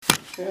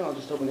Yeah, I'll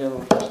just open the other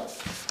one first.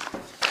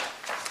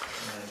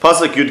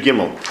 Pasuk Yud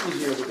Gimel.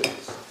 Easier to do.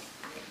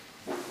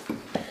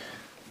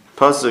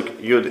 Pasuk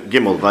Yud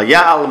Gimel.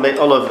 Vayal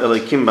me'olav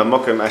elikim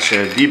b'mokem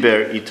asher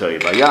diber itoi.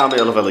 Vayal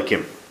me'olav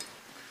elikim.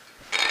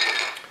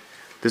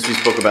 This we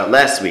spoke about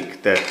last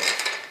week, that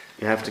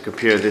you have to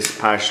compare this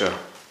parsha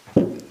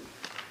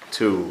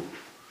to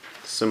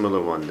a similar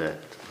one that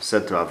was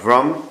said to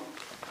Avram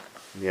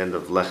at the end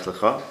of Lech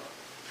Lecha.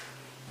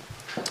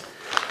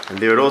 And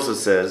there it also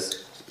says,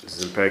 this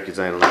is in Perek Yud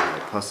Zayin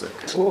Pasuk.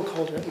 It's a little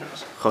colder right now.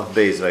 Chav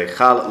Beis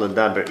Vaychal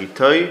ledaber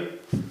itoi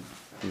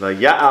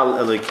vayal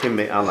elikim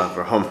me'al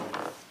Avraham.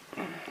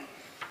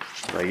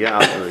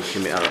 Vayal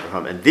elikim me'al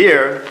Avraham. And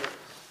there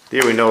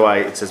we know why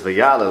it says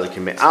Vayal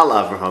elikim me'al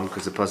Avraham,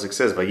 because the pasuk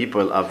says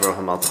Vayipol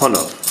Avraham al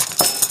Ponov.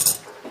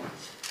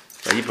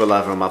 Vayipol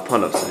Avraham al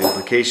Ponov. So the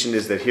implication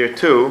is that here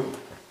too,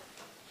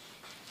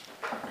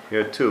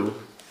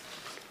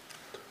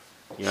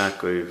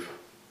 Yaakov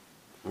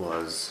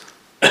was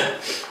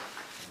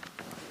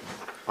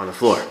on the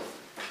floor.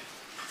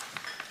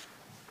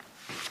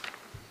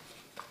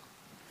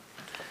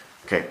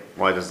 Okay,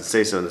 why does it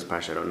say so in this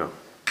parsha? I don't know.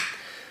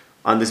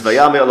 On this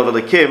Vayal me'olav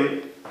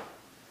elikim,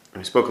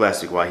 we spoke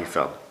last week why he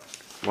fell.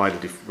 Why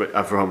did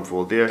Avraham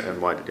fall there,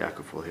 and why did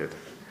Yaakov fall here?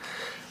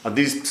 On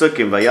these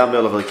psukim, Vayal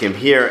me'olav elikim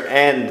here,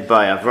 and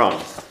by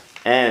Avram,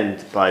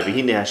 and by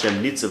V'hine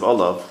Hashem nitzav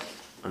olav,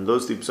 and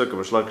those two psukim,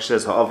 Vishlach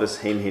says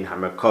ha'avis hein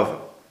hamerkava.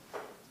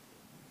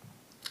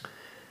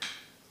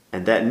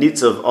 And that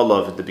nitzav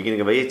olav at the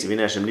beginning of Vayetzi, V'hine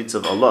Hashem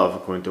nitzav olav,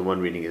 according to one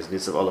reading, is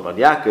nitzav olav ad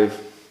Yaakov.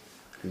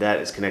 That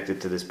is connected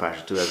to this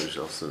parsha too, as we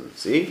shall soon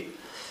see.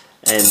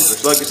 And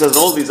Vishlach says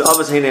all these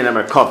avos hein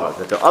hamerkava,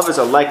 that the avos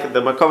are like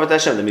the merkava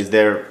Hashem. That means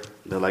they're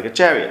like a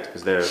chariot,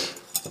 because they're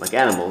like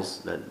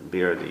animals that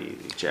bear the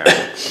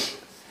chariot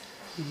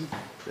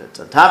that's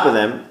on top of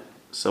them.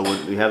 So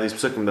when we have these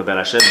psukim about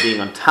Hashem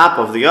being on top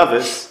of the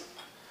avos,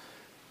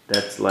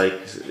 that's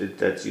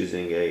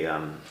using a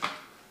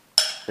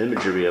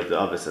imagery of the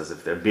avos as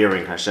if they're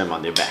bearing Hashem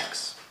on their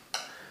backs.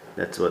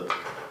 That's what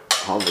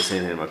avos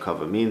hein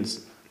hamerkava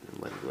means.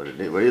 What it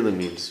really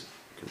means,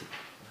 you can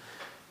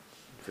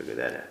figure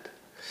that out.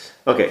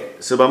 Okay,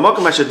 so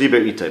b'makom asher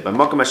diber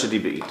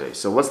itoi.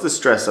 So what's the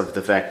stress of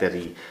the fact that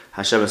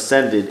Hashem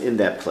ascended in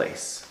that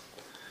place?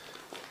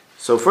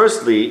 So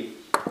firstly,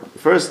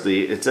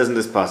 it says in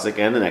this pasuk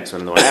and the next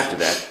one and the one after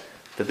that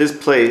this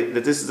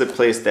is a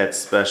place that's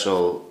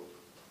special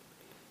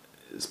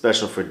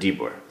for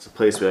dibur. It's a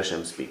place where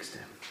Hashem speaks to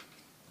him.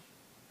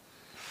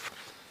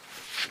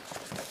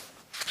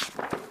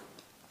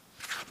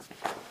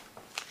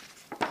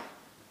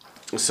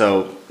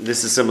 So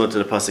this is similar to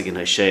the pasuk in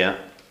Hosea,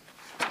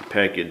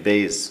 Perek Yud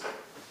Beis,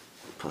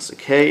 pasuk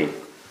Hey.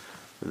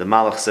 The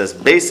Malach says,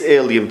 "Beis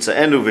El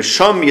Yimtzaenu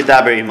v'Sham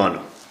Yedaber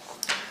Imanu."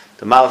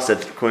 The Malach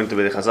said, according to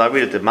the Chazal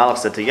read it, the Malach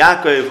said to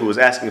Yaakov, who was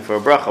asking for a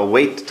bracha,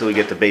 "Wait till we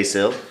get to Beis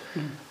El,"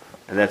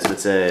 and that's what it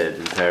said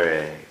in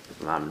Perek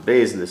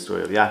Beis in the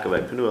story of Yaakov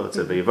and Penuel. It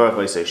said, "V'Yivarach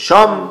v'Yisei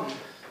Sham."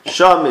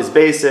 Sham is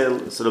Beis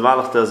El. So the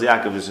Malach tells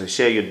Yaakov, "Is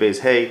Hosea Yud Beis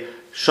Hey."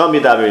 Sham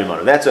Yedaber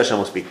Imanu. That's where Hashem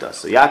will speak to us.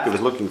 So Yaakov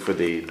is looking for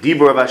the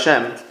dibur of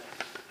Hashem.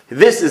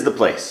 This is the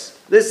place.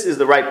 This is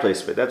the right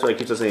place for it. That's why he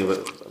keeps on saying,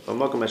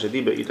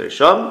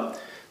 Sham.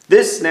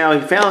 This now he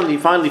finally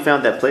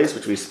found that place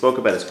which we spoke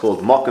about. It's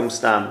called Mokum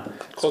Stam.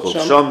 It's called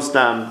Sham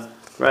Stam.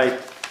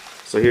 Right?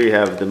 So here you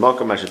have the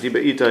Mokum Asher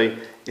Diber Itoi.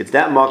 It's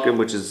that Mokum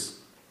which is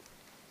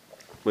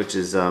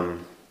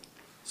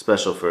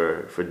special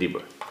for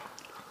dibur.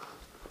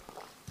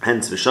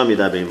 Hence V'Sham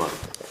Yedaber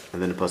Imanu.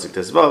 And then the pasuk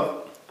Tesvav.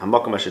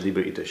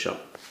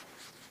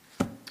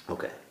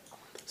 Okay,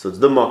 so it's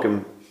the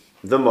makom,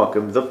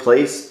 the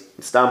place,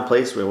 stam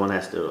place where one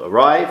has to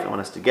arrive, and one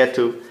has to get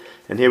to,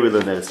 and here we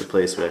learn that it's the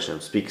place where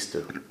Hashem speaks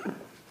to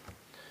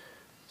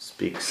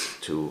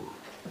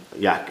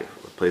Yaakov,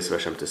 a place for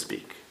Hashem to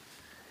speak.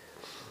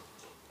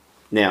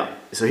 Now,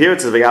 so here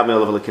it says by Avram.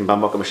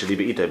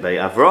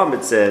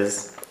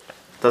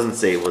 It doesn't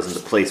say it wasn't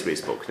the place where he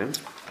spoke to him.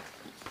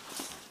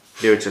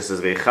 Here it just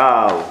says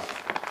Veichal.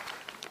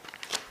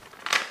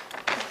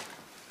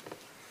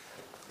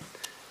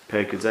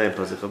 There it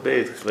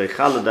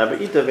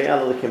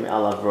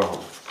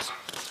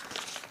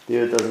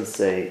doesn't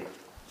say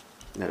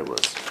that it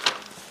was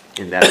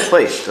in that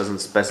place. It doesn't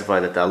specify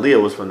that the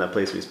aliyah was from that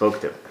place we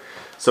spoke to.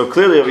 So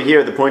clearly over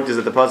here, the point is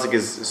that the pasuk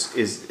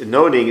is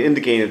noting,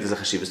 indicating that there's a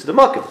chashivas to the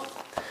makom,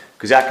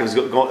 because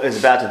Yaakov is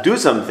about to do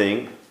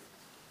something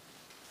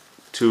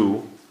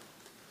to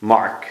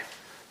mark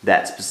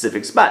that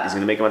specific spot. He's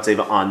going to make a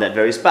matzeva on that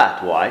very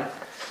spot. Why?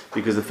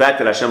 Because the fact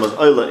that Hashem was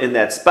oila in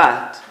that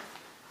spot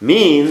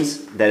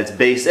means that it's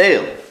Beis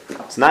El.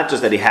 It's not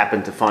just that he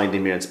happened to find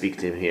him here and speak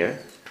to him here.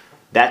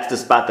 That's the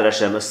spot that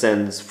Hashem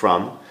ascends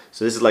from.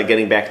 So this is like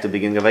getting back to the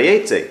beginning of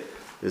Vayetze.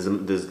 There's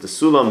the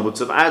Sulam,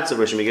 Mutzav Artzav,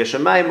 Rosh Migesh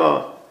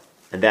Shamayma,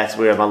 and that's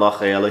where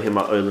Malachai Elohim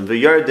are Olim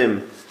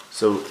V'Yardim.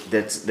 So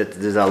there's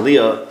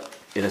Aliyah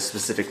in a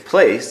specific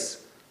place.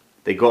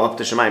 They go up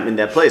to Shemayim in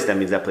that place. That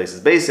means that place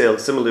is Beis El.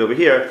 Similarly over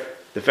here,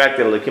 the fact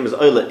that Elohim is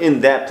Oila in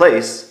that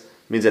place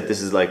means that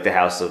this is like the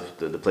house of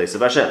the place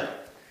of Hashem.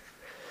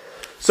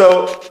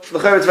 So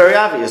it's very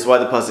obvious why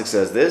the pasuk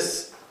says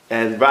this,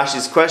 and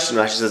Rashi's question,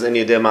 Rashi says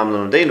any idea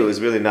mamlon denu, is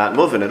really not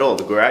moving at all.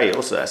 The Gurari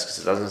also asks,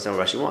 it doesn't understand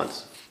what Rashi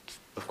wants.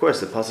 Of course,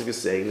 the pasuk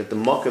is saying that the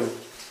makom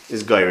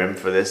is gairim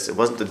for this. It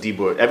wasn't the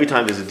dibur. Every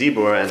time there's a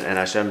dibur and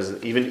Hashem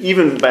is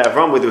even by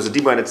Avram where there was a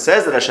dibur and it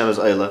says that Hashem is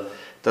Oila,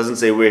 doesn't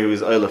say where he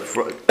was Oila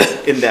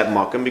in that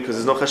makom because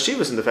there's no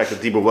chashivas in the fact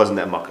that dibur wasn't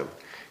that makom.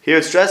 Here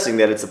it's stressing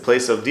that it's a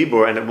place of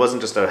dibur and it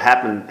wasn't just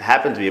happened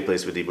to be a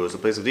place for dibur. It was a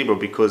place of dibur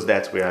because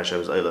that's where Hashem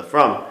is Oila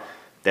from.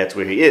 That's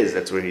where he is.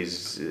 That's where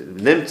he's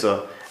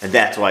nimtza, and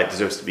that's why it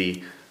deserves to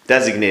be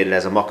designated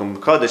as a makom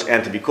kodesh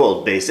and to be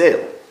called Beis El.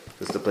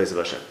 It's the place of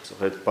Hashem. So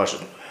it's Pasha.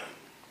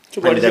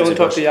 So why did you only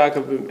talk to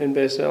Yaakov in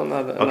Beis El,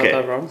 not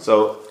Avram?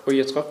 So or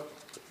Yitzchak?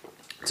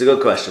 It's a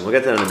good question. We'll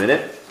get that in a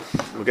minute.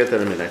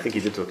 I think he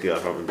did talk to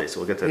Avram in Beis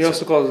El. We'll get that. He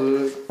also calls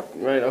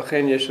right.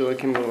 Ochen yeshul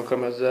akim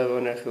b'makom hazeh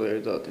v'onechil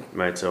eridoti.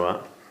 Right. So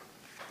what?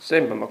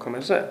 Same b'makom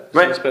hazeh.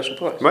 Right. It's a special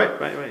place.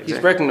 Right. He's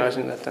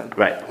recognizing that then.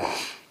 Right.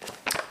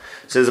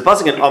 So there's a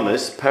pasuk in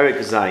Amos, Perek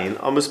Zayin,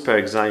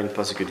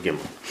 pasuk Yud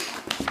Gimel.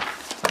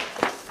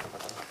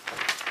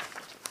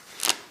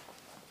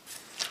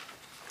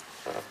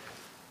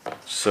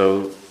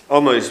 So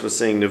Amos was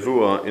saying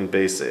Nevuah in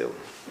Beis El.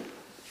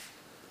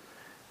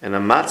 And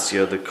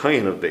Amatzia, the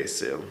kohen of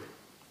Beis El,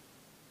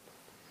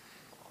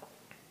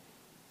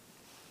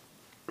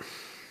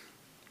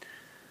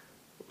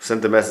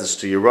 sent a message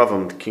to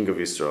Yeravam, the king of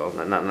Israel,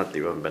 not the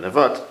Yeravam ben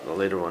Nevat, the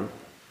later one,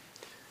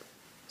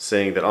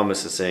 saying that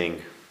Amos is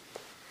saying,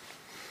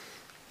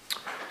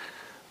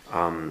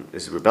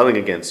 is rebelling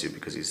against you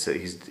because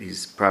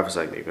he's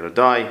prophesying that you're going to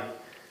die,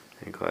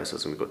 and Klai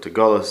says going to go to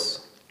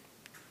Golus.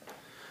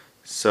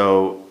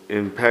 So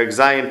in Perek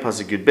Zayin,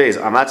 pasuk Yud Beis,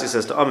 Amatzi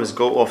says to Amos,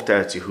 go off to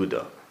Eretz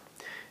Yehuda,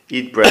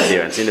 eat bread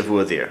there, and say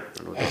nevuah there. I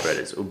don't know what the bread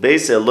is.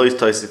 Ubeis El lois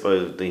toisif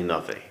oil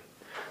dehinave.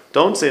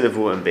 Don't say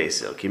nevuah in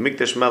Beis El. Ki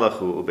mikdash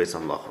melachu ubeis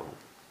amlachu.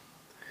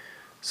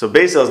 So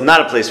Beis El is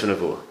not a place for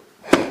nevuah.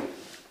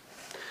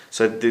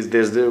 So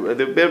there's I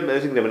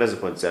think Nebuchadnezzar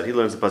points out, he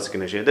learns the pasuk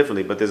in Hashia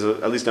differently, but there's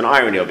at least an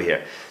irony over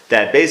here.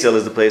 That Beis El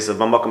is the place of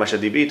Mamakam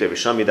Ashadibita,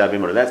 Visham Yidab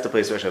Bimor. That's the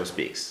place where Hashem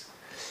speaks.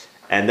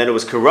 And then it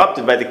was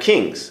corrupted by the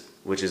kings,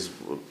 which is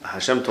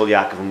Hashem told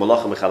Yaakov,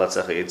 Malachim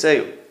Mechalatzecha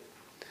Yitzeu,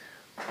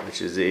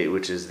 which is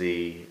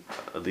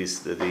at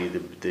least the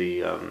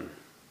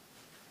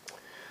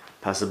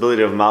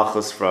possibility of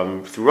Malchus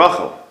through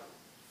Rachel,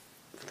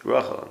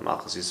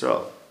 Malchus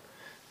Yisrael,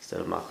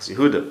 instead of Malchus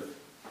Yehuda.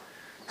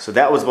 So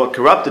that was what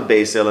corrupted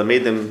Beis El and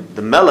made them,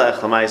 the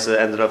Melech, Lamaisa,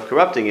 ended up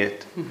corrupting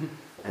it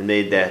and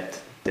made that,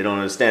 they don't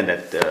understand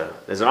that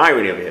there's an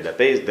irony over here, that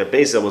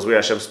Beis El was where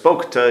Hashem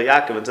spoke to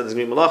Yaakov and said there's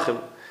going to be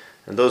Malachim,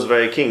 and those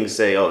very kings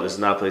say, oh, this is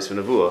not a place for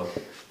Nevuah.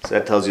 So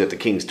that tells you that the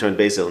kings turned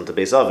Beis El into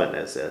Beis Oven,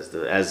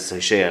 as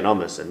Hoshea and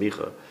Amos and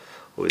Micha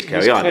always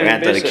carry on. They're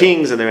anti the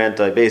kings and they're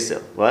anti Beis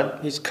El. What?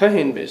 He's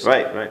Kohen Beis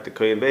El. Right, the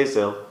Kohen Beis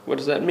El. What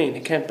does that mean?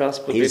 He can't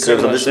possibly be He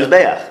serves on this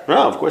Mizbeach.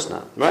 No, of course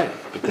not. Right,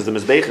 because the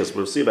Mizbeachas,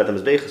 we'll see about the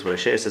Mizbeachas, what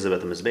Hoshea says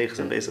about the Mizbeachas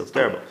and Beis El, it's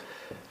terrible.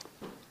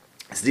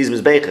 It's these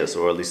Mizbeachas,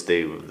 or at least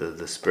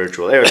the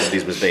spiritual heirs of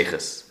these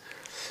Mizbeachas,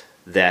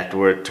 that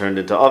were turned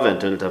into Oven,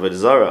 turned into Avodah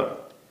Zarah.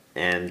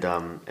 And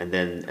then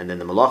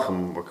the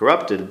Malachim were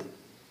corrupted,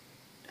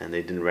 and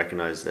they didn't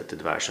recognize that the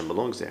Dvar Hashem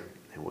belongs there.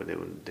 They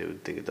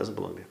would think it doesn't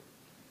belong there.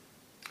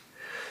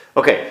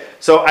 Okay,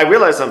 so I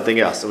realized something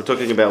else. So we're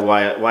talking about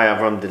why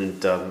Avram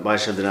didn't, why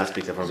Hashem did not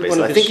speak to Avram Beis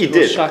El. I think he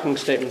did. Shocking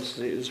statements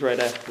is right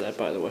after that,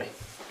 by the way.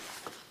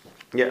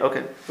 Yeah.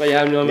 Okay. But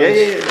yeah, no.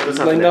 Yeah. That's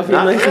not nothing.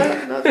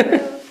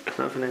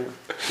 Not for now.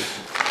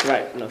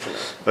 Right. Nothing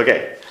else.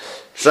 Okay.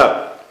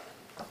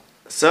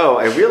 So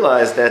I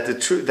realized that the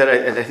truth that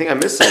I think I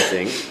missed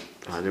something.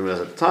 I didn't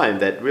realize at the time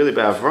that really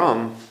by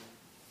Avram,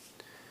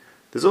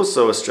 there's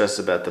also a stress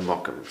about the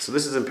Mokum. So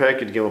this is in Perek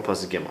Yud Gimel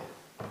pasuk Gimel.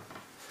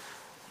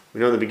 We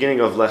know in the beginning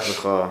of Lech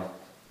Lecha,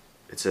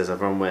 it says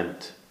Avram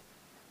went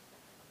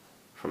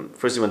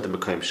first he went to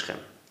Mekayim Shechem,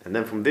 and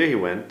then from there he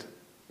went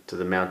to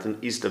the mountain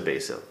east of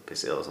Beis El.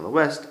 Beis El is on the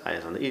west, Ai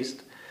is on the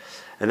east.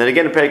 And then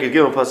again in Perek Yud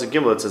Gimel pasuk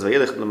Gimel it says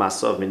Vayelech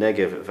l'masav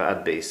minegev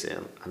va'ad Beis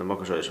El, and the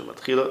Mokum shalish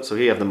matchila. So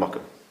here you have the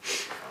Mokum.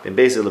 Ben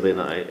Beis El ben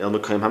El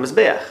Mekayim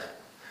HaMizbeach.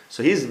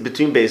 So he's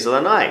between Beis El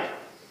and Ai.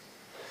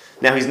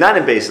 Now he's not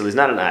in Beis El, he's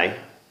not in Ai.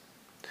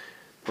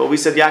 But we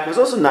said Yaakov is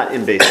also not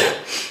in Beis El.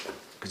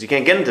 Because you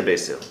can't get into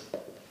Beis El.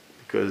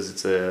 Because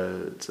it's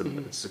a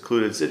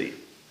secluded city.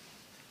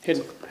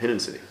 Hidden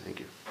city, thank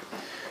you.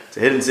 It's a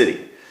hidden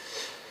city.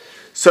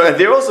 So and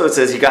there also it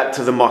says he got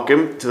to the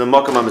Mokim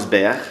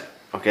HaMizbeach.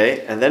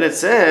 Okay, and then it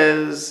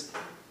says,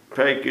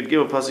 Perek Yud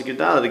Gimel pasuk Yud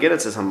Daled, again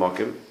it says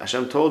HaMokim.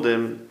 Hashem told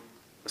him,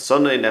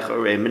 Sonei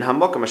necharei min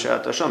hamokim asher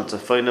at Hashem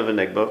tzafayna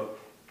v'negba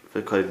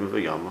v'koyim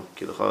v'yama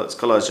ki l'chol it's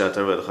kol asher at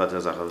Hashem l'chol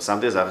t'azachah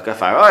v'samti azachah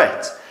kafar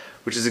oretz,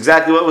 which is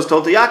exactly what was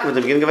told to Yaakov at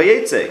the beginning of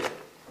Vayetze.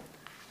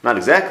 Not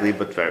exactly,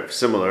 but very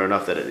similar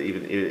enough that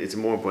it's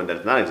more important that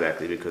it's not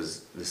exactly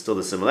because there's still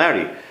the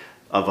similarity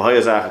of v'hoya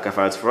azachah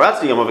kafar oretz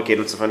v'yama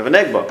v'kedem tzafayna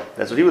v'negba.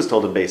 That's what he was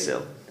told in Beis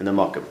El in the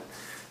Mokim.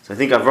 So So I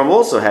think Avram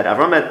also had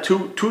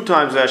two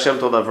times where Hashem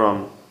told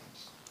Avram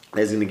that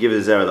he's going to give the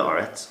Zerah the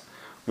Aretz.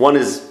 One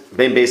is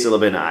Ben Beisel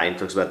Ben Ayin,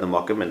 talks about the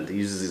Mokim, and he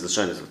uses these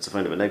Lashonis, it's a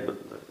find of a negbut,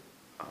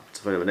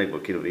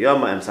 Kiru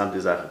V'Yama, and Samti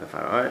Zachar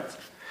Kafar Aretz.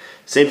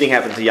 Same thing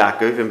happened to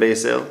Yaakov in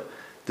Beisel.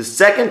 The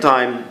second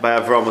time by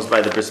Avram was by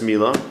the Bris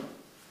Milah,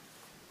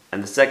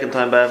 and the second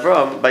time by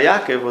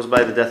Yaakov was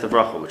by the death of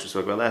Rachel, which we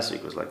spoke about last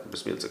week. It was like the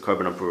Bris Milah, it's a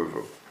korban on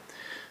Puruvu.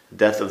 The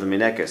death of the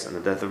Minekes and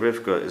the death of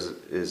Rivka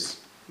is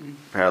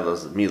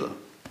parallels of Milah.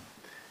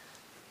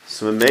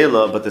 So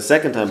Mela, but the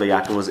second time by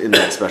Yaakov was in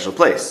that special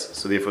place.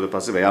 So therefore the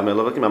pasuk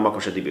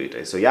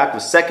so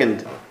Yaakov's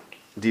second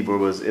dibur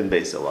was in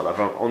Beisel, while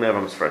only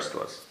Avram's first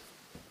was.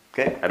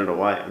 Okay, I don't know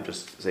why. I'm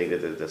just saying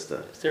that that's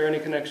the. Is there any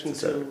connection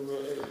to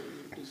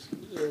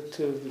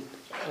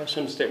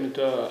Hashem's statement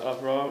to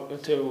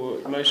Avram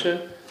to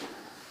Moshe?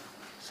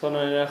 Yeah,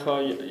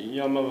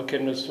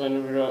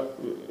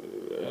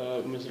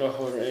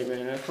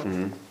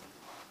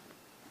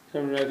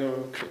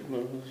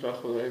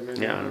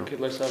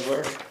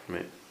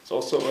 it's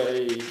also a,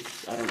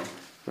 I don't know.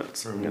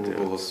 That's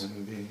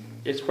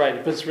It's right,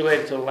 but it's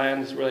related to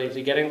land, it's related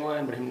to getting the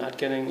land, but him not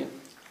getting it,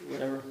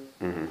 whatever.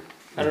 I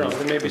don't know,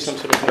 there may be some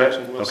sort of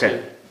connection. We'll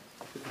okay.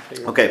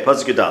 See. Okay,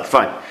 Pasuk Yudal,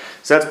 fine.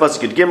 So that's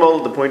Pasuk Yud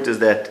Gimel. The point is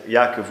that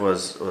Yaakov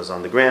was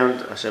on the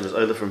ground. Hashem is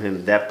oiler from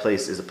him. That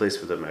place is a place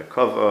for the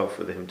Merkava,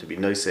 for him to be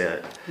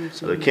Noisei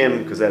Elokim,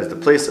 because that is the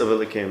place of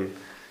Elokim.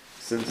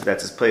 Since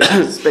that's his place,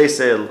 space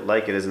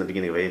like it is in the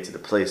beginning of Vayetzi, the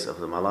place of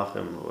the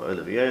Malachim or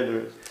Oiler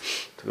V'Yoder,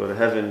 to go to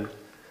heaven,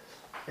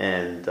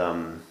 and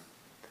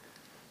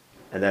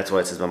that's why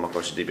it says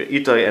B'Makor Shedibur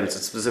Itoi, and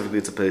specifically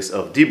it's a place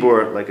of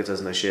Dibur, like it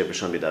says in Hosea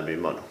B'Shon B'Dad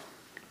B'Yimonu.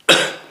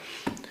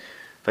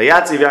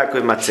 Vayatziv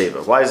Yaakov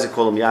Matzeva. Why does it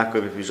call him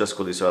Yaakov if he's just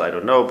called Yisrael? I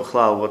don't know.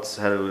 B'chlal,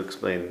 how do we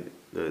explain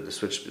the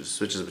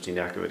switches between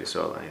Yaakov and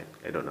Yisrael?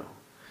 I don't know.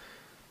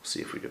 We'll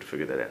see if we could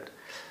figure that out.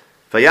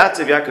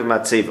 Vayatziv Yaakov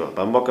Matzeva,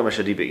 B'Mokam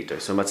Ashadiba Itoi.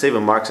 So Matzeva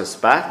marks a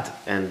spot,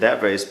 and that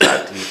very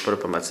spot he put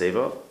up a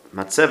Matzeva.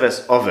 Matzeva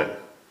is oven.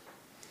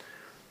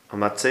 A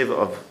Matzeva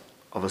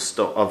of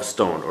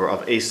stone, or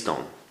of a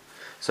stone.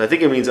 So I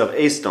think it means of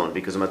a stone,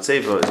 because a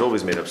Matzeva is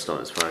always made of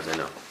stone, as far as I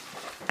know.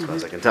 As far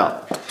as I can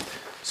tell.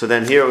 So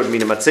then here it would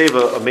mean a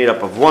Matzeva made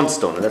up of one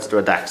stone, and that's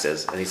what Radak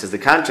says. And he says the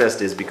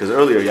contrast is because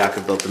earlier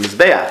Yaakov built the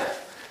Mizbeach,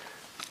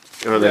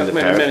 earlier in the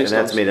parak, and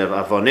that's made of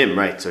avonim,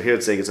 right? So here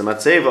it's saying it's a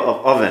Matzeva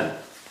of oven.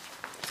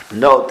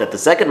 Note that the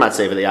second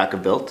Matzeva that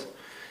Yaakov built,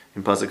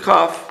 in Pasuk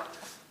Chaf,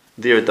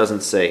 there it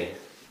doesn't say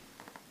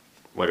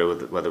whether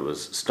it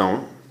was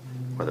stone,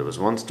 whether it was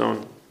one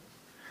stone.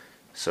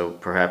 So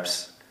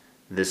perhaps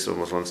this one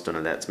was one stone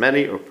and that's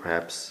many, or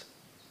perhaps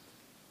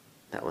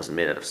that wasn't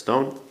made out of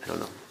stone. I don't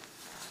know.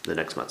 The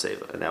next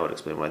Matzeva, and that would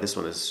explain why this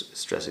one is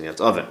stressing that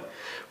it's oven.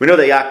 We know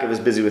that Yaakov is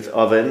busy with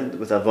oven,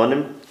 with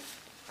avonim,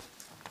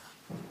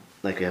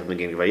 like we have in the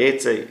beginning of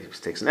Vayetze. He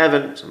takes an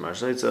oven, some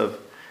Marshaitzav,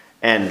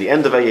 and the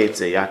end of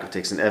Vayetze, Yaakov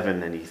takes an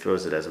oven and he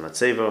throws it as a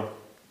Matzeva.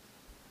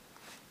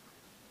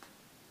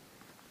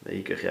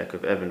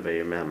 Yaakov oven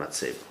v'yirmeh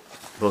Matzeva.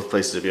 Both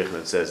places of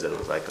Yochanan says that it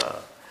was like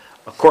a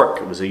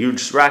cork. It was a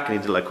huge rock, and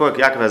he did like cork.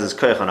 Yaakov has his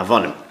koyach on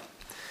avonim.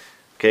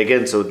 Okay,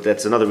 again, so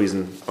that's another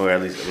reason, or at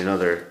least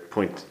another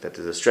point that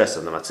there's a stress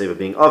on the Matzeva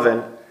being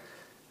oven,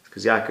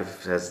 because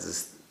Yaakov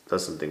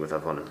does something with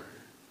avonim.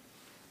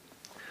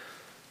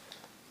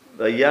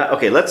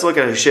 Okay, let's look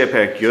at Hosea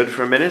Perek Yud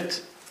for a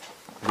minute.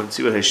 Let's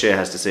see what Hosea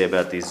has to say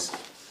about these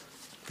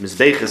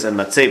Mizbeches and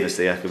Matzevas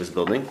that Yaakov is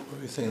building. What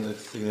are you saying the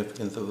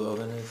significance of the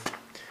oven is?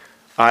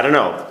 I don't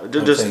know. I'm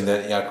saying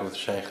that Yaakov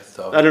Shaykh is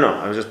the oven. I don't know.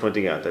 I was just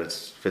pointing out that it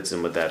fits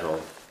in with that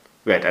whole.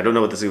 Right, I don't know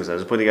what the significance is. I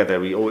was pointing out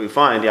that we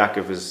find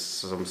Yaakov is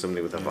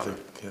something with avonim.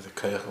 He has a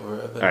koyach over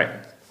oven. All right.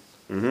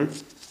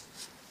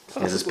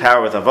 He has his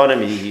power with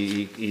avonim.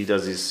 He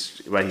does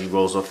his right. He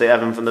rolls off the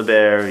evan from the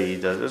bear. He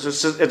does.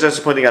 It's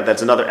just pointing out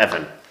that's another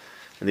evan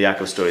in the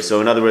Yaakov story.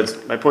 So in other words,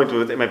 my point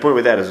with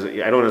that is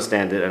I don't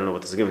understand it. I don't know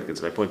what the significance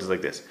is. My point is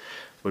like this: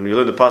 when you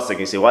learn the pasuk,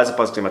 you say, "Why is the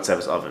pasuk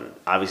Matzeva's oven?"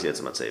 Obviously, it's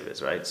a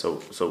Matzeva's, right?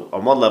 So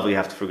on one level, you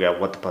have to figure out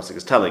what the pasuk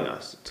is telling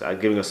us. It's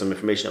giving us some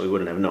information that we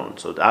wouldn't have known.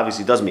 So it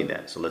obviously does mean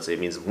that. So let's say it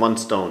means one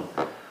stone,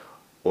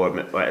 or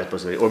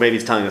maybe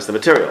it's telling us the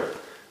material.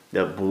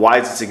 Now, why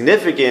is it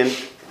significant?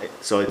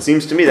 So it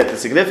seems to me that the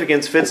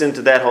significance fits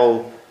into that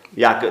whole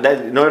Yaakov.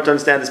 In order to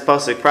understand this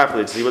pasuk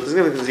properly, to see what the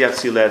significance is, you have to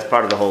see that as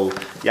part of the whole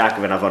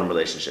Yaakov and Avon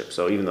relationship.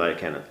 So even though I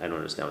don't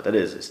understand what that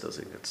is, I still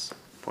think it's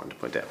important to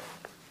point out.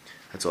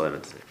 That's all I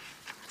meant to say.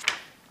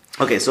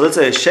 Okay, so let's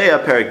say Hosea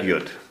Perek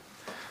Yud.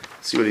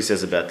 See what he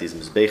says about these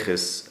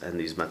Mizbeches and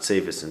these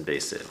Matzevis in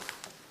Beisel.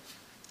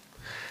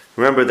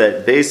 Remember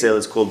that Beisel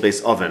is called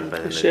Beis Oven by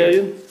the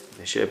name.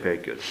 Hosea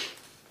Perek Yud.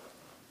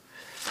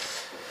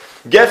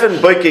 Geffen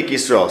Boikek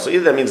Yisrael. So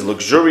either that means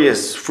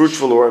luxurious,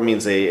 fruitful, or it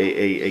means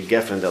a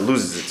geffen that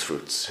loses its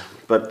fruits.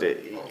 But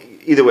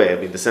either way, I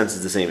mean, the sense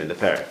is the same in the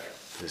parak.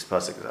 This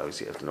pasuk is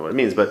obviously you have to know what it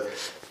means. But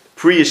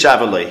Pri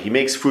Yeshavalei, he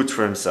makes fruits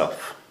for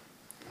himself.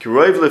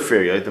 Kiroiv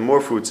Lefiria, the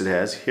more fruits it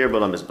has, here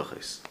Balam is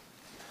B'chis.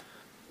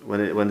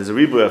 When there's a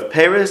ribu of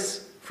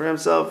Paris, for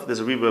himself,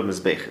 there's a riba of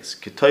mizbeches.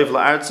 K'toiv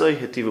la'artzoi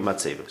hetivu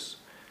matzevus.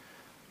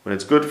 When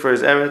it's good for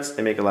his eretz,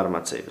 they make a lot of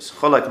matzevus.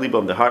 Cholak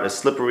libam, the heart is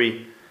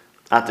slippery.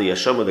 Ata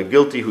yashomu, the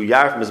guilty, who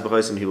yarf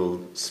mizbechosim, he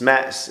will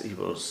smash, he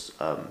will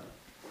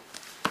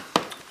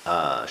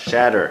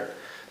shatter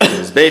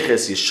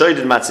mizbeches,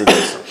 yishoidin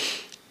matzevus.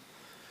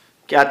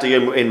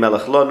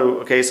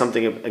 Okay,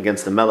 something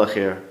against the Melech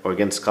here, or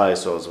against Klal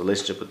Yisrael's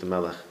relationship with the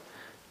Melech,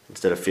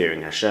 instead of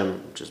fearing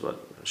Hashem, which is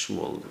what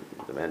Shmuel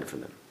demanded from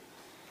them.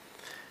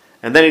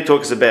 And then he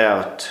talks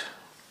about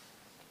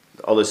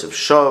the Olis of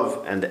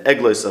Shov and the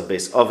Eglos of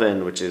Beis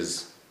Oven, which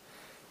is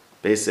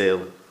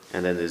Beisel,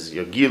 and then there's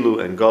Yogilu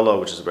and Gola,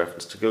 which is a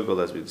reference to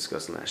Gilgal, as we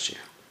discussed last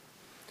year.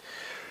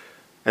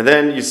 And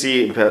then you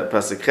see in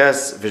Pasuk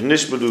Ches,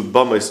 V'nishbadu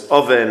Bomis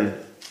Oven.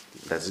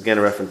 That's again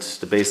a reference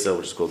to Beisel,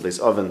 which is called Beis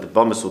Oven. The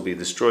bombs will be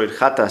destroyed.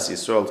 Chatas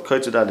Yisrael,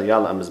 Koitzuda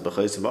Yala Amiz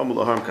B'chayim,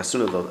 Amul Aharim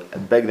Kasuna. They'll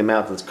beg the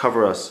mountains,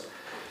 cover us,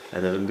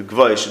 and then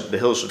the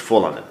hill should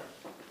fall on them.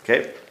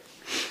 Okay.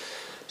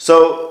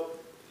 So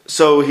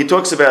he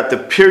talks about the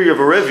period of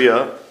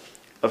Arivia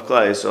of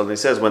Klal Yisrael, and he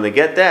says when they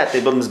get that,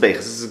 they build mizbeches.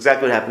 This is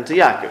exactly what happened to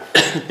Yaakov.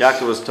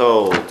 Yaakov was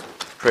told,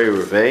 "Pray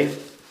Revei,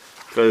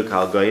 Pray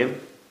Kal Goyim."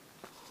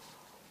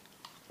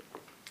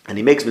 And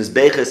he makes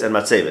mizbeches and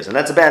matzeves, and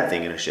that's a bad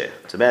thing in a sheh.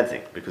 It's a bad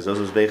thing because those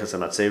mizbeches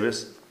and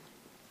matzeves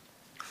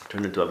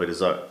turn into avodah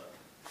zarah.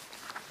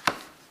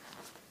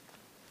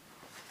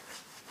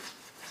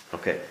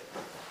 Okay,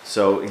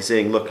 so he's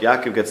saying, look,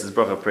 Yaakov gets his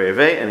bracha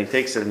preyaveh, and he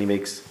takes it and he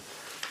makes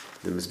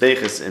the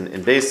mizbeches in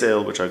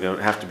Beisel, which are going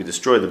to have to be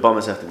destroyed. The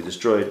bombs have to be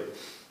destroyed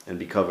and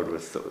be covered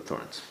with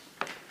thorns.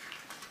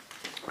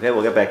 Okay,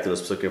 we'll get back to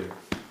those psukim.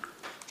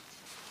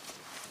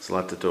 There's a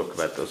lot to talk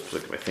about those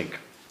psukim, I think.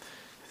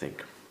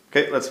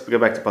 Okay, let's go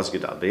back to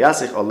Pasuk Yudal.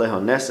 V'yasich aleha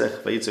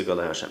nesech v'yitzig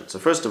aleha Hashem. So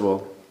first of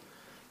all,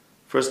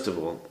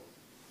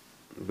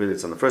 really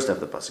it's on the first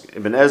half of the Pasuk.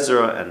 Ibn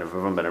Ezra and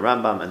Rav ben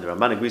Rambam, and the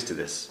Ramban agrees to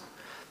this.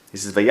 He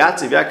says,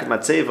 V'yatziv Yaakov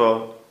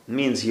matzeva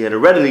means he had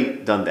already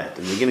done that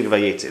in the beginning of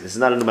Vayetze. This is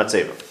not a new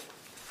matzeva.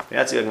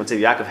 V'yatziv Yaakov matzeva,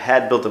 Yaakov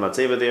had built a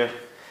matzeva there,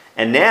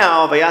 and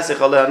now V'yasich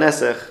aleha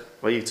nesech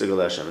v'yitzig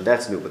aleha Hashem. And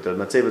that's new, but the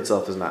matzeva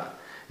itself is not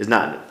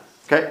new.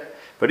 Okay?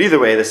 But either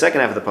way, the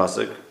second half of the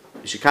Pasuk,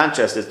 you should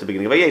contrast this to the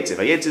beginning of Vayetze.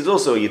 Vayetze is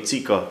also a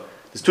Yitzika.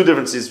 There's two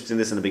differences between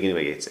this and the beginning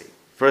of Vayetze.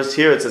 First,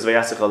 here it says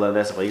Vayasech ala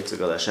nesech vayitzig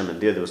ala Hashem,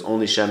 and there was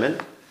only Shemen.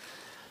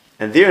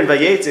 And there in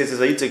Vayetze it says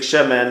Vayitzig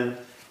Shemen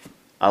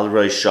al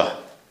Roisha.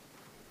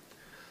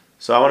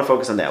 So I want to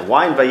focus on that.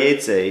 Why in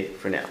Vayetze,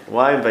 for now,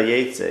 why in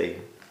Vayetze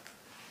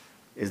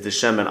is the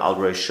Shemen al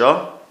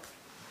Roisha,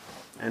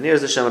 and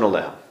here's the Shemen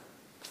aleha.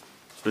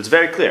 But it's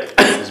very clear.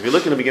 Because if you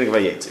look in the beginning of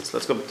Vayetze, so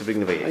let's go to the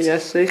beginning of Vayetze.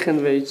 Vayasech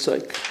and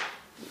Vayitzig.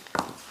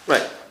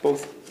 Right.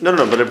 Both. No,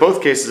 but in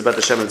both cases about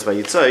the Shemen it's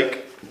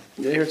Vayitzik.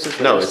 Yeah, here it says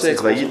No, it's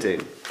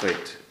Vayitin.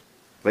 Wait.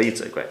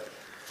 Vayitzik, right.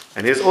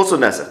 And here's also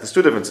Nesech. There's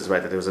two differences,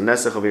 right? That there was a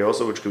Nesech over here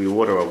also, which could be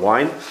water or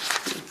wine.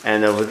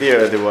 And over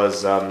there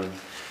was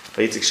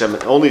Vayitzik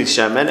Shemen, only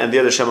Shemen, and the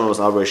other Shemen was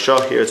Al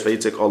Roisha. Here it's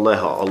Vayitzik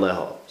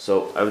Aleha.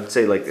 So I would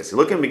say like this. You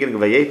look in the beginning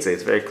of Vayetze,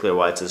 it's very clear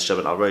why it says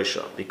Shemen Al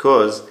Roisha.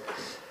 Because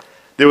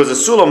there was a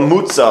Sulam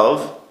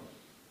Mutzav.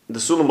 The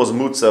Sulam was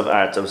Mutzav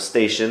art, of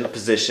stationed,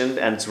 positioned,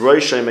 and it's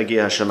Rosh Magi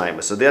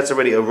Hashemayim. So that's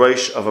already a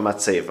Rosh of a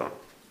Matzeva.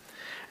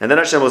 And then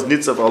Hashem was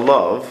Nitzav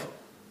Alav,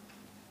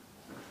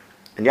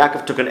 and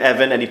Yaakov took an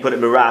Evan and he put it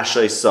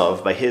Mirashay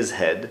Sav by his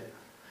head.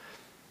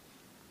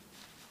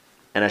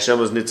 And Hashem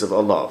was Nitzav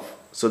Alav.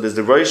 So there's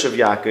the Rosh of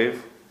Yaakov,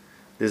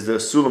 there's the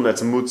Sulam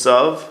that's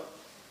Mutzav,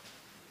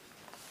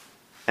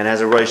 and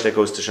has a Rosh that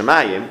goes to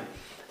Shemayim,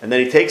 and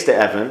then he takes the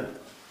Evan,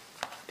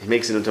 he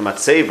makes it into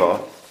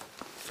Matzeva,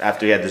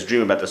 after he had this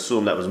dream about the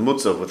Sulam that was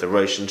Mutzav with the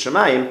Rosh and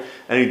Shemayim,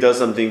 and he does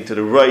something to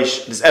the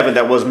Rosh, this Evan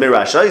that was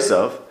Mirash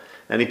Aisav,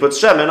 and he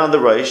puts Shemen on the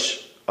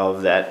Rosh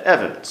of that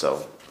Evan.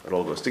 So it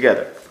all goes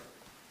together.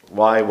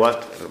 Why,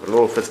 what? It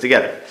all fits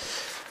together.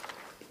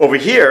 Over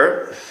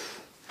here,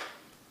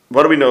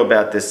 what do we know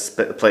about this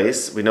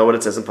place? We know what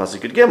it says in Pasuk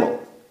Yud Gimel.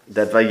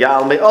 That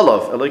Vayal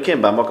Me'olav Elokim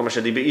Ba'Makom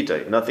Asher Di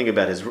Be'itoi. Nothing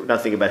about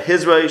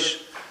his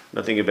Rosh,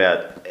 nothing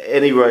about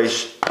any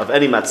Rosh of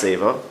any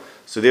Matzeva.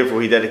 So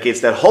therefore he dedicates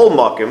that whole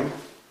makom,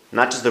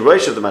 not just the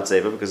Rosh of the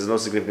Matzeva, because there's no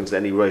significance to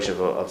any Rosh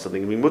of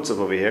something being Mutzav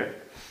over here,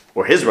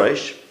 or his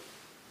Rosh.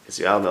 It's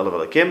Ya'al Me'olav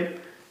Elokim.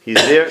 He's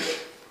there,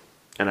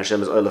 and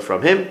Hashem is Ola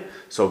from him.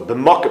 So the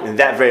makom, in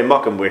that very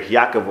makom where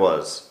Yaakov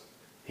was,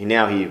 he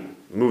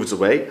moves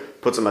away,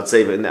 puts a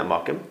Matzeva in that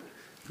makom,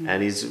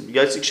 and he's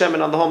Yotzik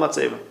Shemen on the whole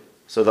Matzeva.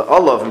 So the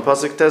Olav in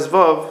Pasuk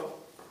Tezvav,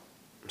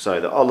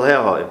 the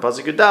Aleha in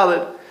Pasuk Yud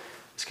Dalet,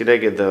 is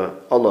connected the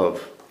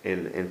Olav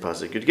in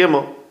Pasuk Yud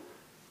Gimel.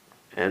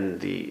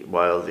 And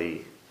while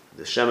the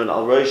Shemen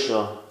al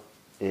Roisha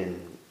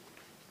in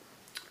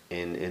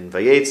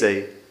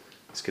Vayetze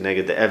is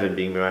connected the Evan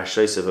being Mirash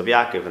Shaisav of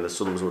Yaakov and the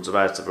Sulam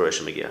Mutzav of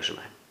Rosh Magi Hashemayim.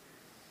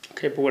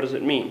 Okay, but what does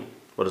it mean?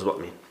 What does what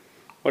mean?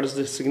 What is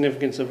the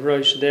significance of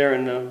Rosh there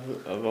and of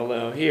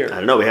Aleha here? I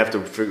don't know. We have to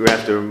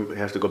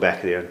go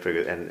back there and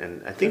figure.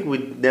 And I think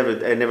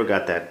I never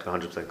got that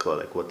 100% clear,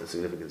 like what the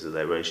significance of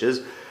that Rosh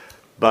is.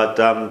 But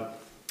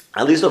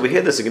at least over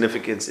here, the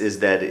significance is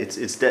that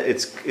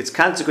it's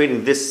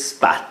consecrating this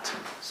spot.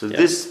 So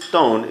this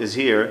stone is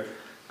here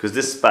because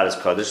this spot is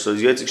kaddish. So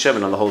it's Yotzik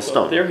Shemen on the whole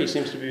stone. There he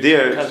seems to be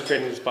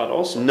consecrating the spot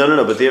also.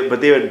 No. But there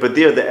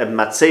the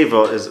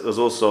matzeva is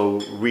also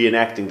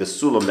reenacting the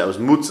sulam that was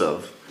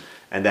mutzav,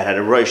 and that had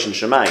a rosh and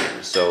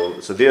shemayim. So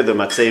there the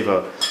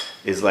matzeva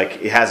is like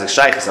it has a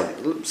shaykhis.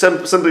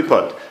 Simply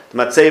put, the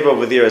matzeva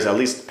over there is at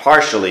least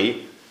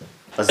partially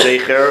a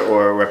zecher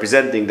or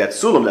representing that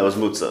sulam that was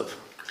mutzav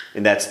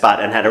in that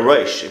spot and had a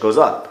rosh. It goes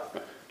up.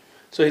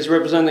 So he's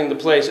representing the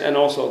place and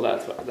also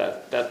that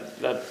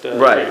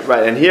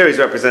right. And here he's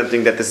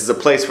representing that this is a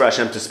place for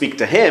Hashem to speak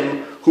to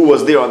him, who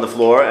was there on the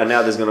floor, and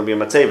now there's going to be a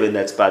matzeva in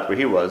that spot where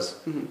he was,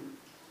 and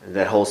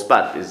that whole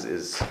spot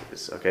is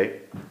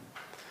okay.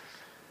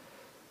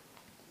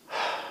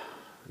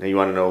 Now you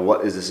want to know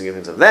what is the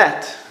significance of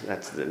that?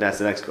 That's the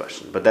next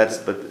question. But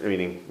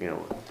meaning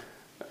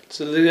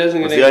So the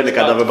designated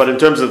spot. But in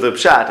terms of the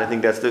pshat, I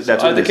think that's in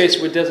the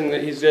case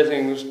he's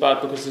designating the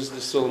spot because this is the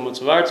Sulam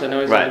Mutzavarts. I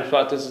know he's designating the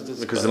spot. This is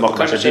because the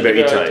Mokash Diber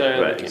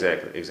Itai. Right,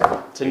 exactly. It's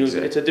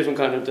a different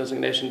kind of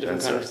designation,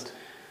 different kind of.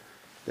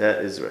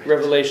 That is right.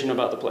 Revelation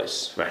about the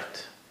place.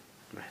 Right.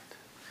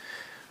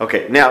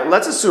 Okay, now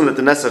let's assume that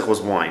the Nesach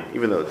was wine,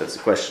 even though that's a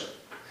question.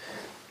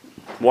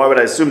 Why would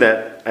I assume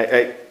that?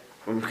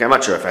 I'm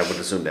not sure if I would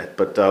assume that,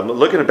 but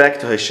looking back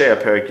to Hosea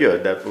Perek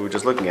Yud that we were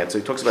just looking at, so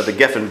he talks about the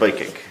Geffen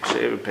Boikik.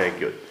 Hosea Perek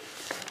Yud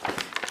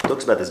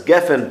talks about this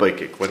Geffen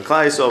Boikik. When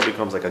Klal Yisrael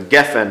becomes like a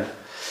Geffen,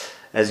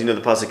 as you know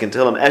the pasuk in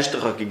Tehillim,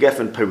 Eshtachak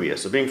Geffen Peria.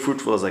 So being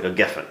fruitful is like a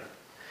Geffen.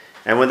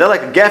 And when they're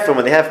like a Geffen,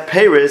 when they have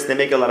Peris, they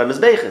make a lot of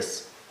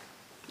Mizbeches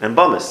and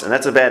Bamis, and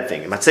that's a bad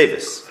thing.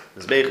 Matzevis,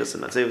 Mizbeches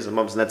and Matzevis and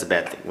Bamis, and that's a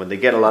bad thing. When they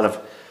get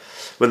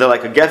when they're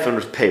like a Geffen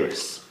with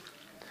Peris.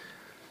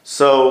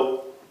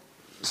 So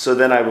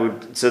then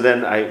what's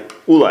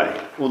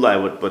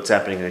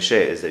happening in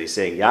Hosea is that he's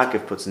saying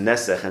Yaakov puts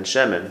Nesech and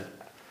Shemen.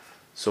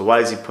 So why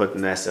does he put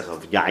Nesech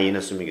of Yayin,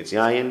 assuming it's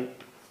Yayin?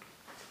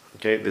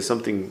 Okay, there's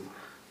something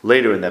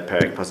later in that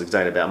parak, Pasuk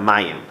Zayin, about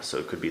Mayim. So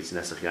it could be it's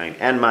Nesech Yayin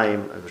and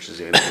Mayim, which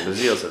is Yayin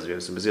Bazil, says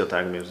Yayin Bazil,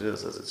 Targum Bazil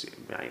says it's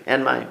Yayin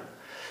and Mayim.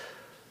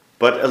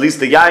 But at least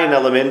the Yayin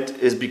element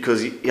is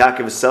because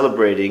Yaakov is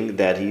celebrating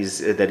that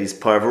he's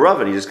part of a Rav,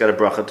 and he just got a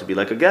bracha to be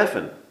like a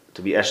Geffen.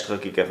 To be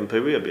Eshtrak Geffen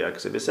Peria,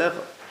 B'Yakse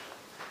B'Sefa.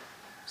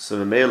 So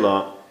the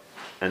Memela,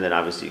 and then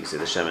obviously you can say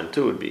the Shemen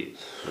too would be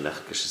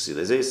Menech Keshasi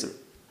Lezesim.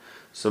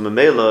 So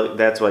Memela,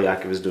 that's why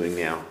Yaakov is doing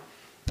now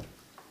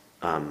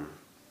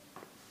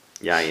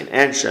Yayin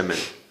and Shemen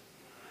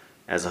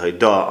as a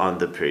Haidah on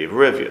the period of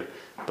Revia.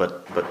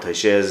 But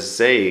Hosea is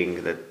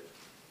saying that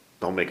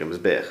don't make him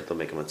Mizbech, don't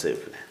make him a Tzef.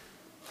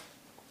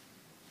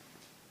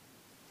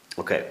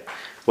 Okay.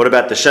 What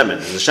about the Shemen?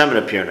 Does the Shemen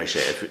appear in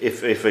Hosea?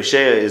 If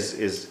Hosea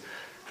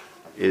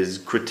is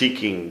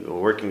critiquing or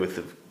working with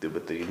the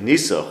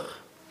Nisuch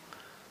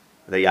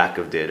that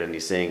Yaakov did, and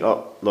he's saying,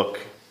 oh, look,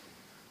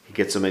 he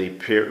gets so many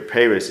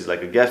Peris, he's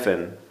like a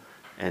Geffen,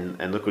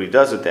 and look what he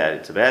does with that,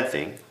 it's a bad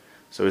thing.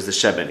 So is the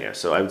Shemen here.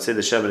 So I would say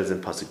the Shemen is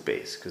in Pasuk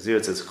Beis, because here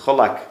it says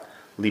Cholak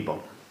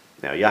Libam.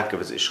 Now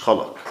Yaakov is Ish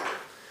Cholak.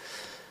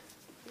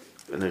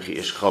 And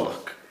Ish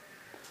Cholak.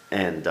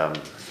 And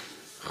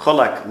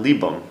Cholak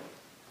Libam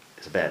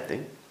is a bad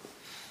thing.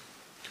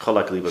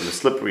 Cholak Libam is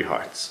slippery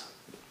hearts.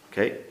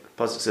 Okay?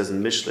 Pasuk says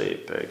in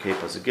Mishlei, Perikei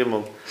Pasuk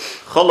Gimel,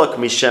 Cholak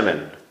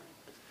mishemen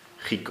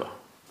chiko.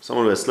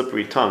 Someone with a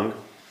slippery tongue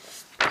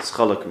is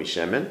Cholak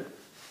mishemen.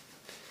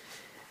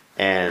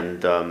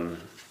 And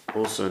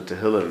also in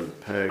Tehillim,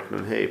 Perik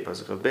Nun Hei,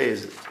 Pasuk of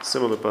Beis,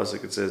 similar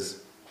Pasuk, it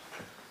says,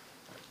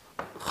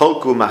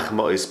 Cholku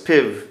machmois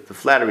piv, the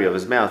flattery of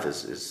his mouth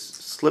is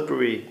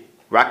slippery,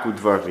 Raku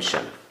dvar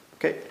mishemen.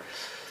 Okay?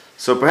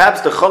 So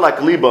perhaps the Cholak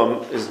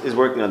libam is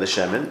working on the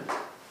shemen.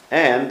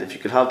 And if you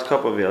could hold the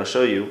cup over here, I'll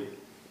show you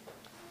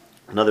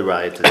another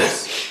raya to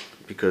this,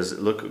 because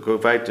go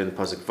right in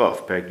Pasuk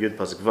Vav, Perek Yud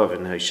Pasuk Vav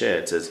in Hosea,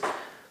 it says,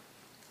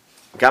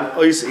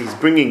 he's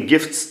bringing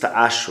gifts to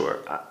Ashur.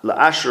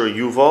 LaAshur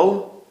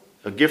Yuval,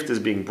 a gift is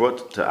being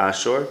brought to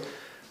Ashur, a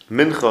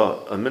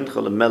mincha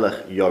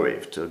lemelech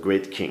Yorev, to a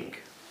great king.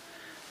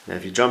 Now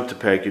if you jump to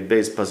Perek Yud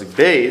Beis Pasuk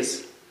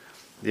Beis,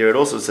 there it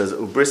also says,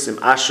 Ubrisim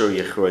Ashur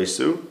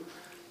Yechroisu,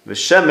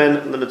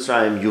 V'shemen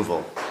leMitzrayim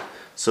Yuval.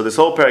 So this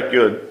whole Perek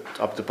Yud,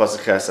 up to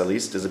Pasuk Ches at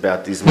least, is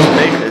about these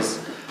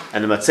Mizbeches,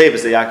 and the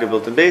Matzevis that Yaakov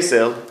built in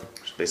Beisel,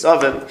 Beis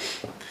Oven,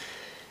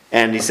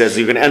 and he says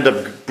you're going to end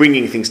up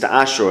bringing things to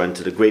Ashur and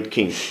to the great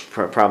king,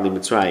 probably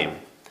Mitzrayim,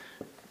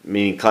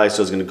 meaning Klal Yisrael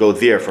is going to go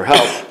there for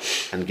help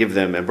and give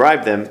them and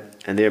bribe them,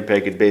 and there in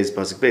Perek Beis,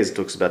 Pasuk Beis,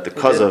 talks about the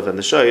Kozov and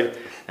the Shoyd,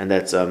 and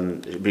that's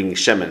bringing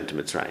Shemen to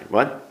Mitzrayim.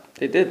 What?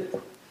 They did,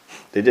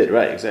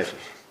 right, exactly.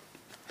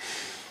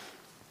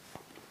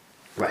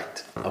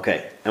 Right,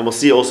 okay. And we'll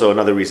see also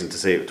another reason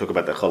to talk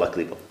about the Cholak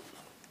Libam.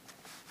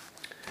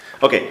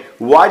 Okay,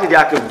 why did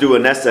Yaakov do a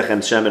Nesech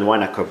and Shemen? Why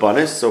not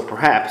Karbanis? So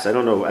perhaps, I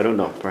don't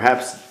know.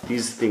 Perhaps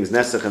these things,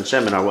 Nesech and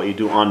Shemen, are what you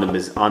do on the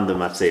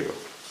Matzeva.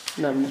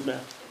 No,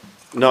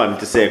 No, I mean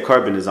to say a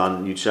carbon is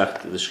on, you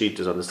check the sheet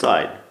is on the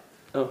side.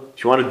 Oh.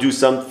 If you want to do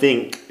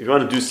something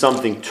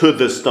to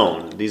the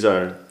stone, these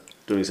are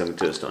doing something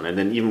to the stone. And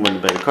then even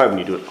when by the carbon,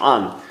 you do it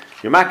on,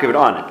 you're making it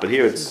on it. But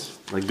here it's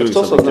like doing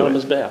something to it.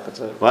 It's also not Mizbeach. It's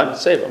a what?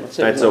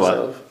 Mitzvah. Right, so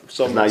what?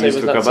 So it's not used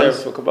for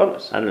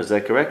Kabbanis. I don't know, is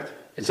that correct?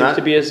 It seems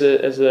to be as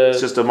a... It's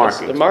just a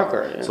marker. A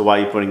marker, yeah. So why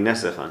are you putting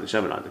Nesech on,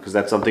 Shemen on? Because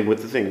that's something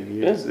with the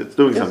thing. It's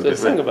doing something.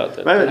 That's the thing about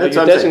that. Right,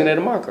 you designate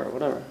a marker, or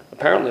whatever.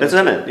 Apparently. That's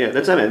what I meant. Yeah,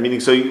 that's what I meant. Meaning,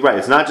 so right,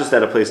 it's not just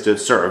that a place to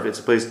serve; it's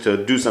a place to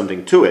do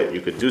something to it.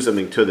 You could do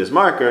something to this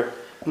marker,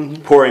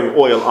 pouring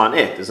oil on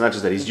it. It's not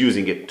just that he's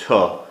using it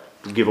to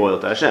give oil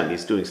to Hashem.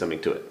 He's doing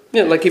something to it.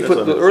 Yeah, like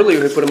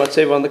earlier he put a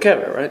matzeva on the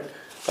kever, right?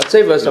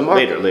 Matzeva is a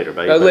marker. Later.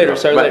 Later.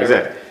 Exactly.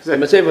 The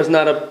matzeva is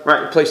not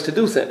a place to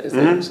do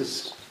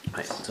things.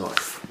 Right. So,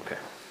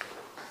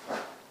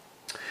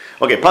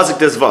 okay. Pasuk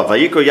Tezvav.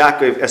 Vayikol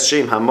Yaakov es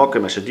Shem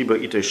hamokem asher diber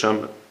ito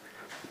Yisham.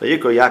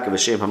 Vayikol Yaakov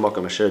es Shem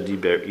hamokem asher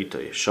diber ito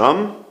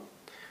Yisham.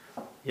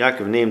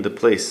 Yaakov named the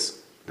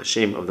place, the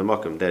Shem of the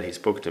Mokem that he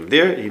spoke to him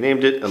there. He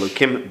named it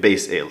Elokim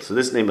Beis El. So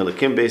this name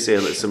Elokim Beis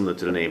El is similar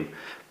to the name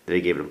that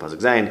he gave it in Pasuk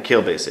Zayin,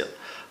 Kel Beis El.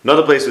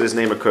 Another place where this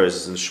name occurs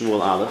is in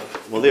Shmuel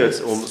Aleph. Well, there it's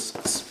almost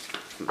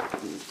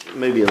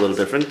maybe a little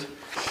different.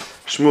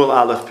 Shmuel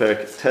Aleph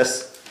Perek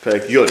Tes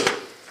Perek Yud.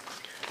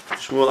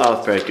 Shmuel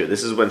Aleph Perek Yud.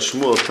 This is when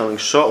Shmuel is telling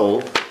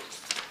Shaul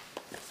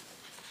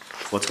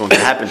what's going to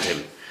happen to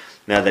him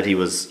now that he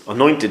was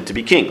anointed to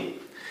be king.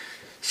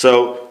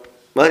 So,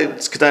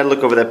 it's good to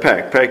look over that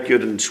Perek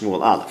Yud and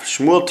Shmuel Aleph.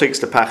 Shmuel takes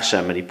the Pach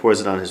Shem and he pours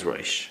it on his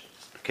Rosh.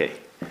 Okay.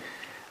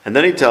 And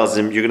then he tells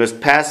him, you're going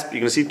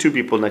to see two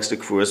people next to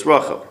Kfuras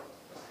Rachel.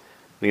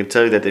 They're going to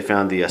tell you that they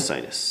found the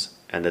Yasinus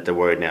and that they're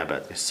worried now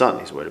about his son.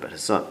 He's worried about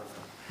his son.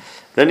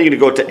 Then you're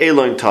going to go to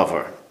Eloin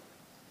Tavar.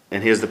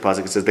 And here's the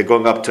pasuk. It says they're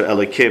going up to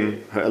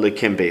Elokim, her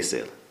Elokim Beis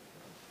El.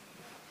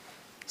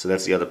 So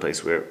that's the other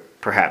place where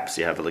perhaps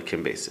you have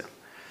Elokim Beis El.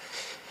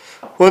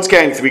 One's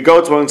carrying 3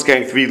 goats, one's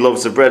carrying 3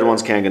 loaves of bread,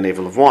 one's carrying a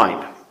navel of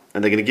wine.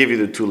 And they're going to give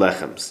you the 2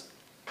 lechems.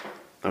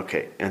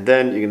 Okay, and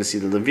then you're going to see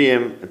the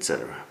Levium,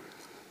 etc.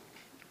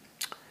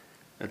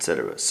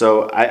 Etc.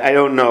 So I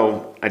don't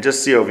know. I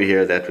just see over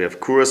here that we have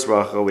Kuras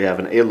Rachel, we have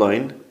an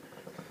Eloin,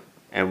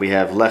 and we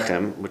have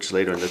Lechem, which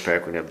later in the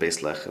parak we have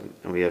Beis Lechem,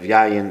 and we have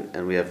Yayin,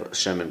 and we have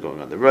Shemen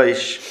going on the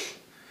Rosh.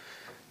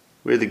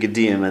 Where the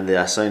Gedim and the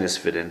Asinus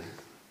fit in,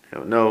 I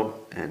don't know.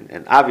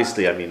 And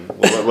obviously, I mean,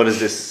 what is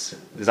this?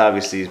 There's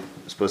obviously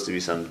supposed to be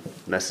some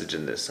message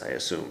in this, I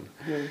assume.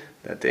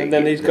 That they, and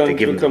then he's going to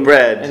give him the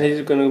bread. And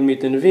he's going to meet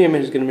the Nevi'im, and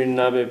he's going to meet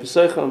the Nabe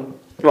B'Seicham.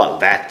 Well,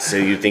 that so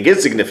you think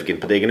is significant,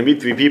 but they're going to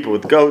meet 3 people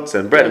with goats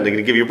and bread, and they're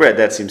going to give you bread.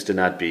 That seems to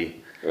not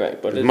be... Right,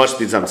 but there must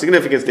be some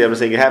significance there. I'm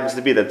saying it happens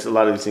to be that a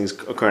lot of these things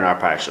occur in our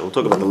parasha. We'll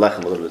talk about the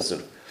lechem a little bit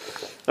soon.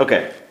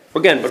 Okay.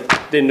 Again, but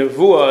the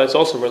nevuah is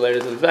also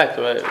related to the fact,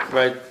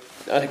 right?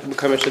 I think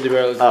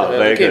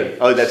very good.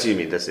 Oh, that's what you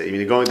mean. That's it. You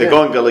mean they're going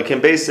to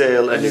Elokim Beis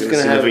El and you're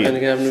going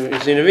to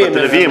see Nevi'im.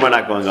 But the Nevi'im are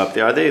not going up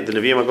there, are they? The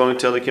Nevi'im are going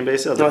to Elokim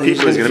Beis El. The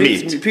people is going to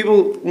meet.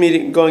 People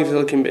going to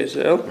Elokim Beis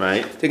El.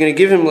 Right. They're going to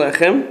give him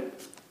lechem.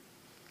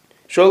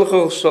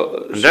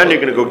 And then you're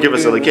going to go give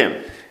us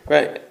Elokim.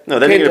 Right. No,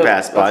 then you're going to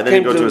pass by. Then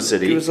you go to a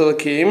city. Give us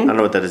Elokim. I don't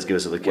know what that is. Give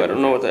us Elokim. Well, I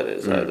don't know what that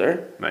is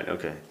either. Right.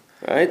 Okay.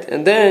 Right,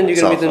 and then you're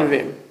going to meet the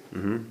Nevi'im.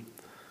 Mm-hmm.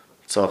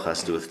 Tzolch has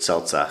to do with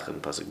Tzeltzach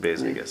and Pasuk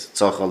Beis, I guess.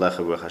 Tzolch alecha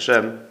ruach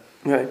Hashem.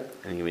 Right.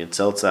 And you mean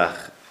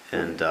Tzeltzach,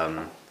 and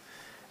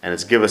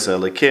it's give us a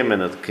Elokim,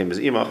 and Elokim is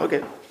imach.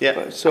 Okay. Yeah.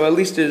 Right. So at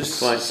least there's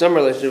some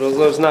relationship,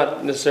 although it's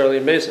not necessarily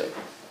in Beis El.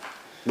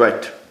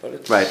 Right. But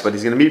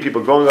he's going to meet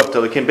people going up to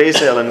Elokim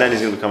Beis El, and then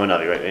he's going to become a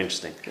Navi. Right.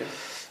 Interesting.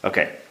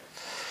 Okay.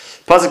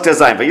 Pasuk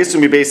Tezayim.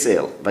 Vayisumi Beis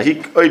El.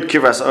 Vayik oid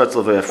kivras artz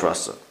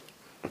l'vayafrasa.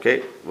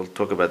 Okay, we'll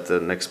talk about the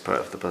next part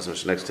of the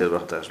pasuk. Next day, a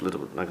little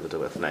bit. Not going to talk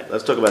about tonight.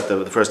 Let's talk about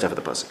the first half of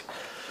the pasuk.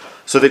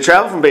 So they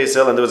traveled from Beis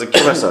El, and there was a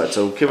kivras artz.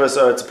 So kivras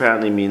artz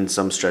apparently means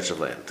some stretch of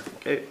land.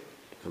 Okay,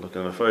 we'll look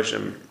at the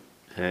Mefarshim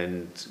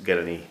and get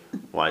any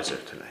wiser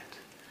tonight.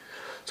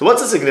 So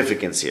what's the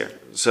significance here?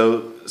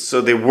 So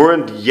they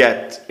weren't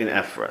yet in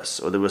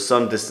Ephras, or there was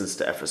some distance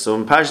to Ephras. So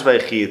in Parashat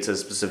Vayechi it says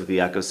specifically,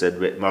 Yaakov said,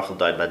 Rachel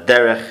died by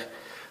derech,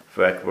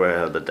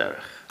 v'ekber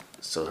b'derech.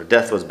 So her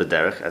death was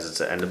b'derech, as it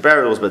says, and the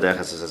burial was b'derech,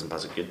 as it says in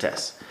Pasuk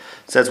Yutes.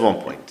 So that's one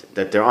point,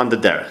 that they're on the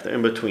derech, they're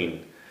in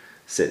between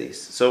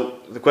cities. So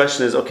the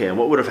question is, okay, and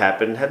what would have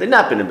happened had they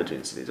not been in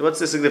between cities? What's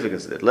the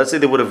significance of it? Let's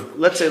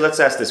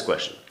ask this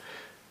question.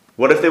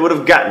 What if they would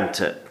have gotten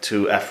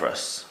to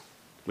Ephras,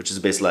 which is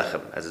Beis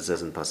Lechem, as it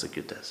says in Pasuk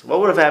Yutes?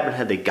 What would have happened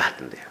had they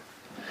gotten there?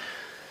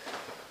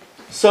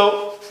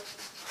 So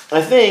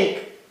I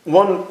think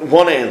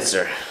one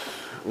answer,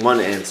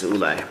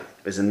 Ulai,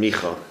 is in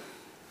Micha.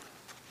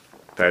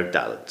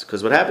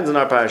 Because what happens in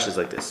our parish is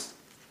like this.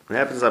 What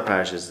happens in our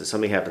parish is that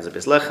something happens in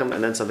Beis Lechem,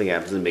 and then something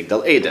happens in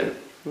Migdal Eder.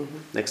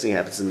 Next thing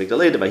happens in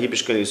Migdal Eder, and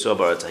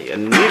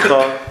in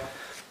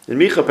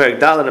Micha, Perek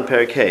Dalet and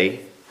Perek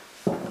Hey,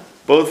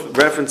 both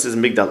references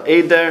Migdal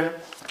Eder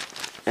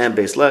and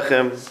Beis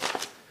Lechem,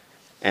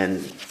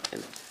 and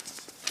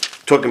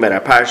talking about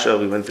our parsha,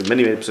 we went through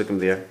many psukim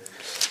there.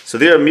 So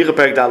there, Micha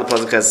Perek Dalet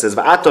pasuk says,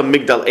 "Va'ato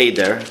Migdal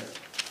Eder."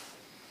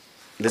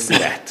 this and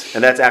that.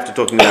 And that's after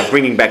talking about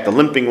bringing back the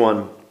limping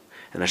one,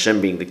 and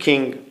Hashem being the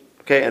king.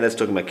 Okay, and that's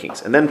talking about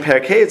kings. And then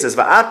Perkei, it says,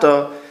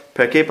 Va'ata,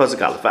 Perkei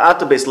Pasuk Aleph,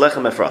 Va'ata beis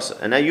lechem Ephrasa.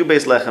 And now you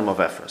beis lechem of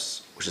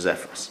Ephras, which is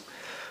Ephras.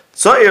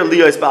 Tzo'ir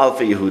liyos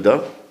ba'alfei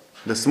Yehuda,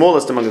 the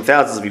smallest among the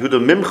thousands of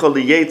Yehuda, Mimcha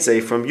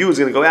liyetze, from you is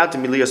going to go out to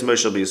Miliyos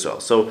Moshel B'Yisrael.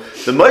 So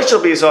the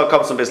Moshel B'Yisrael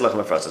comes from beis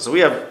lechem Ephrasa. So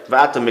we have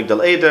Va'ata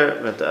Migdal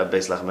Eder,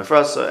 beis lechem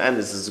Ephrasa, and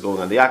this is going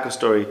on the Yaakov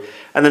story.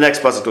 And the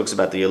next pasuk talks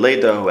about the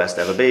Yeleda who has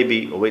to have a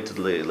baby, or wait till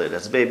the Yeleda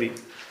has a baby.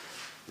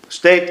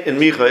 State in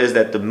Micha is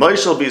that the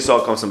Moshel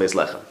B'Yisrael comes from beis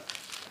lechem.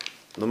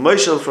 The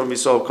Moshel from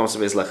Yisrael comes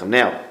from beis lechem.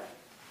 Now,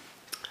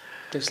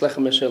 Beis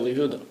lechem Meshel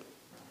Yehuda.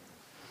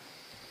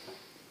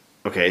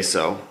 Okay,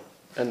 so.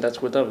 And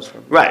that's where David's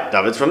from. Right,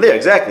 David's from there,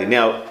 exactly.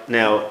 Now.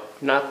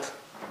 Not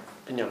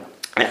Binyamin.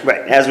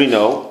 Right, as we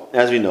know,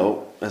 as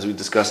we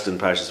discussed in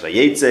Parashas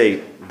Vayetze,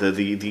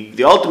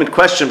 the ultimate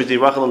question between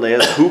Rachel and Leah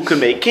is who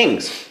can make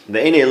kings. The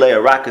Einei Leah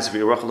Rakas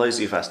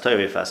v'Rachel Yifas Torah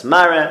Yifas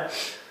Mara.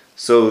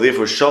 So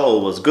therefore,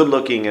 Shaul was good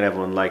looking, and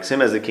everyone likes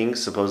him as a king.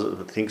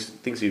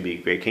 Thinks he'd be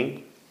a great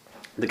king.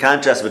 The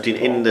contrast between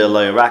in the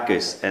Leah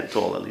Rakas and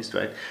tall at least,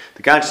 right?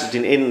 The contrast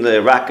between in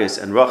the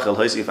Rakas and Rachel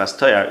Yifas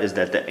Torah is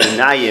that the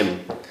Einayim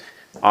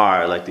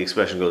are, like the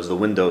expression goes, the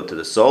window to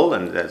the soul,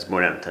 and that's more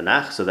down in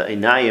Tanakh. So the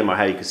Einayim are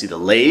how you can see the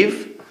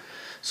Leiv.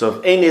 So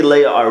if Einei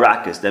Leah are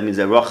Rakas, that means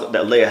that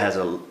Leah has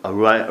a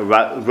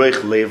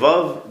Reich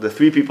Levav. The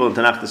three people in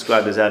Tanakh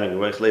described as having a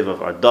Reich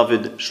Levav are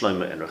David,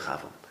 Shlomo, and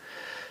Rechavam.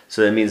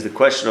 So that means the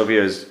question over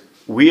here is,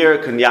 where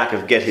can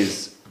Yaakov get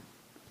his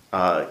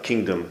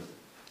kingdom,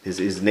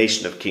 his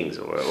nation of kings,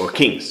 or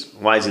kings?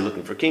 Why is he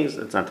looking for kings?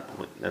 That's not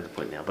the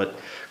point now. But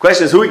the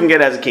question is who he can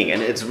get as a king.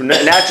 And it's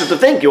natural to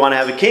think you want to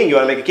have a king, you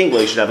want to make a king, well,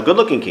 you should have a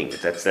good-looking king.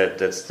 That's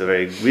the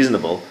very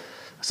reasonable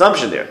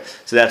assumption there.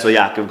 So that's why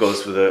Yaakov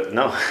goes for that's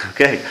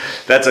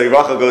why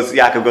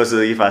Yaakov goes to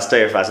the Yifas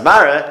Torah, Yifas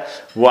Mara,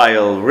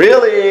 while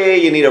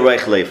really you need a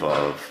Reich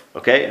Levav.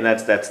 Okay? And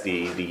that's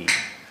the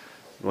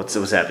what's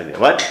happening there?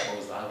 What?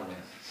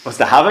 What's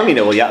the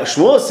Havamina? Well,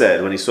 Shmuel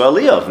said when he saw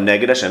Eliyav,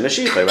 Neged Hashem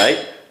Neshicha,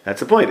 right?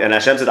 That's the point. And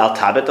Hashem said, Al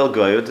Tabet Al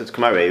Goyot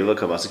K'marei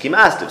L'Kamasikim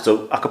Astiv.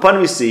 So Akapan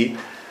we see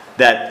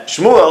that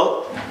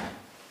Shmuel,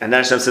 and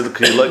then Hashem said,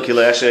 Kila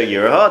Yasha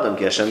Yerahadam,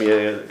 Ki Hashem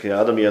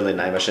Yerahadam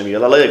Yerleinaim, Hashem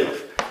Yerleinaim.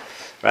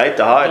 Right?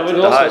 The heart. But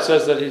it also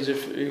says that he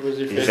was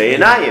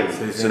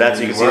Yifeinayim. So that's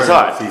you can see his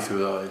heart.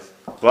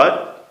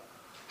 What?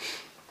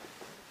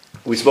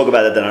 We spoke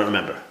about that, then I don't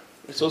remember.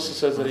 It also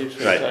says that he was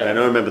right. I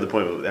don't remember the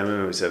point. I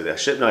remember we said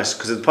that. No,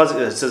 because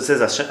it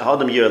says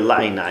Adam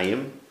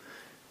Yerleinaim,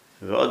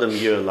 Adam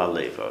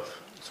Yerleinaim.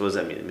 So what does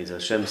that mean? It means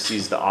Hashem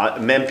sees the eye.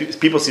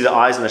 People see the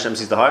eyes and Hashem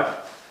sees the heart.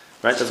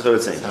 Right? That's what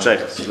it's saying. So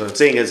what it's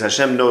saying is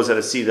Hashem knows how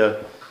to see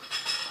the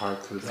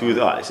heart through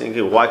the eyes.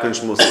 Okay, why couldn't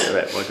Shmuel see that?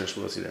 Right? Why couldn't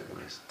Shmuel see that?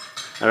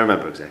 I don't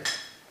remember exactly.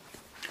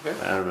 Okay.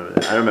 I don't remember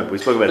that. I remember. We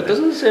spoke about it.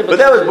 But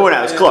that was born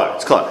out. It's clear.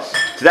 It's clear.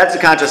 So that's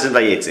the contrast in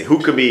Vayetze.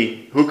 Who's going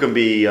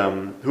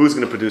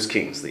to produce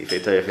kings? The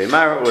Yifei Torah, Yifei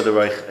Mara, or the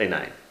Reich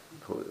Einayim?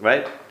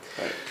 Right?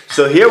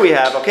 So here we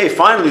have,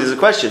 finally there's a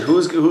question.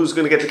 Who's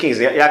going to get the kings?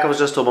 Yaakov was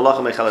just told,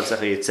 Malachim Echal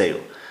Etzecha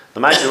Yitzeu. The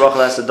Ma'aseh Rachel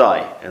has to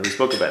die. And we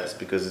spoke about this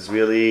because it's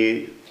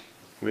really,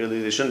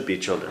 there shouldn't be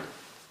children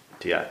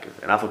to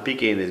Yaakov. And Alpha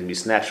Pikein is going to be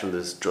snatched from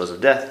the jaws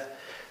of death.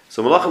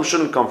 So Malachim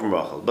shouldn't come from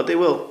Rachel, but they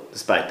will,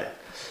 despite that.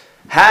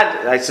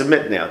 I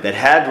submit now, that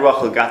had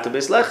Rachel got to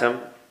Beis Lechem,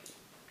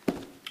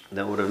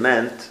 that would have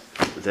meant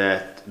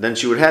that then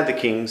she would have the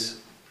kings,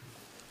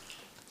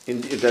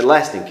 the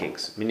lasting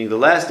kings, meaning the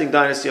lasting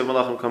dynasty of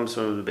Malachim comes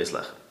from the Beis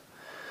Lechem.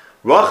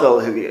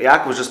 Rachel,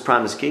 Yaakov was just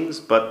promised kings,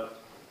 but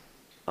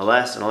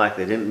alas and alack,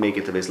 they didn't make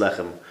it to Beis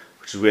Lechem,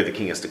 which is where the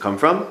king has to come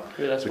from,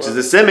 which is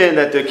the siman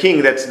that the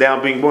king that's now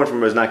being born from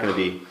her is not going to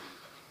be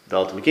the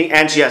ultimate king,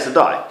 and she has to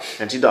die,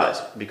 and she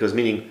dies, because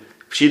meaning,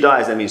 if she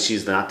dies, that means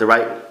she's not the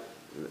right,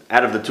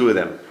 out of the two of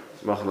them,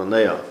 Rachel and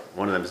Leah,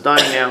 one of them is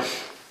dying now. I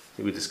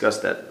think we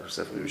discussed that.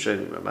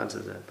 Rabban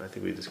says that, but I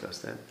think we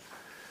discussed that.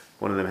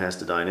 One of them has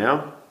to die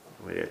now.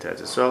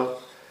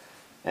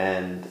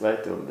 And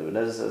right, the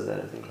Ebenezer says that,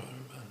 I think.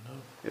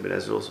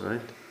 Ebenezer also,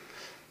 right?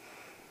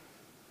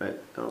 Right?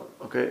 Oh,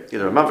 okay. Yeah,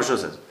 the Ramban for sure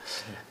says.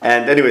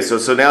 And anyway, so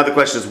now the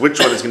question is which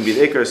one is going to be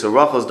the Iker. So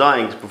Rachel's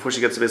dying before she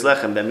gets to Beis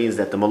Lechem. That means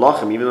that the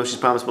Malachim, even though she's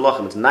promised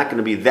Malachim, it's not going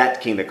to be that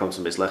king that comes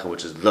from Beis Lechem,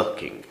 which is the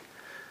king.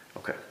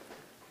 Okay.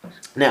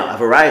 Now, I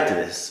have a riot to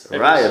this. A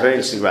very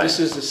interesting riot. This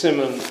is the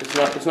simon.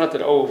 It's not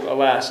that,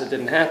 alas, it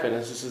didn't happen.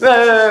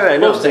 Right.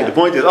 No, the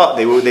point is,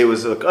 they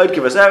was Oid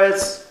Kivas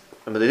Eretz,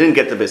 but they didn't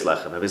get to Beis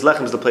Lechem. Beis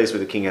Lechem is the place where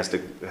the king has to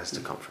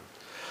come from.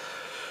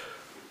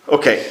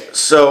 Okay,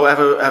 so I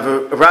have a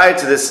riot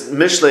to this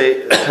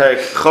Mishlei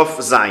Perek Chof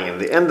Zayin,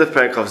 the end of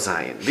Perek Chof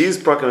Zayin. These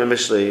Prakim and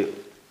Mishlei,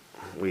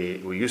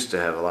 we used to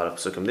have a lot of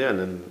Psukim there, and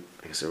then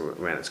I guess it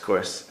ran its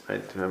course.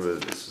 Right? Remember,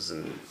 this was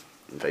in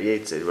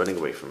Vayetze, running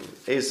away from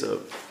Esau,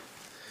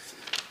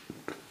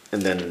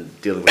 and then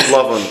dealing with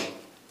Lavan,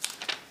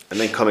 and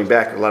then coming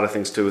back. A lot of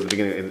things too in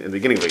the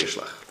beginning of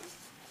וישלח.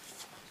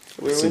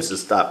 It seems to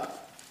stop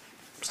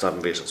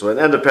in וישלח. So at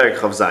the end of Perek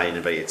Chof Zayin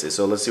in Vayetze.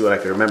 So let's see what I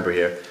can remember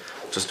here.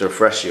 just to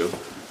refresh you,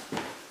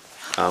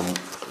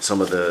 some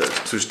of the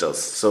tushtels.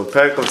 So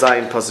Perek of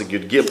Zayin Pasuk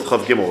Yud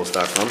Chav Gimel will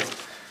start from,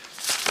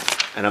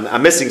 and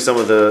I'm missing some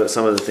of the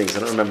things. I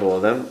don't remember all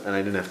of them, and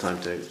I didn't have time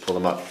to pull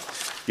them up.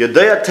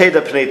 Yodaya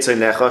Teda Pnei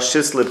Tzeinecha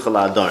Shis Lib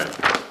Chala Adarn.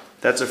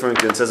 That's referring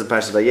to, it says in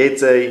Parashat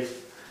Vayetze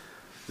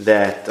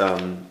that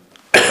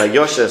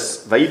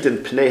Vayoshes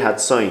Vayitin Pnei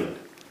Hatzoin.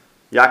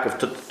 Yaakov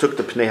took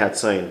the Pnei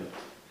Hatzoin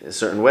in a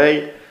certain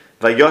way.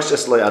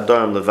 Vayoshes Lo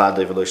Adarm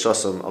Levadei V'Lo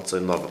Shosam Al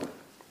Tzoin Novam.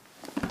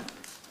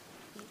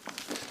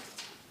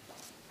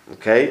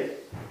 Okay,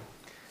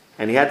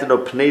 and he had to know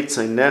Pnei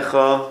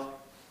Tzeinecha.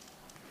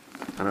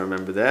 I don't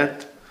remember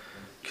that.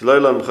 Okay,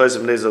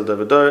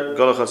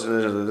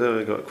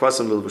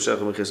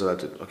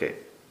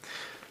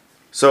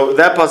 so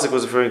that pasuk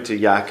was referring to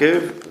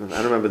Yaakov.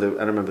 I don't remember the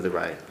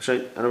raya.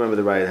 I don't remember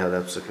the raya how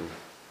that psukim.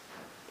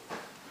 I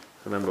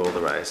remember all the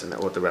rayas and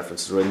what the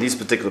references were in these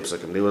particular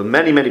psukim. There were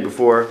many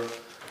before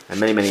and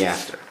many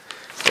after.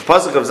 The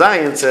pasuk of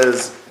Zion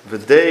says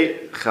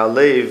V'dei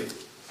Chalev.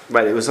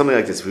 Right, it was something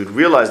like this. If you'd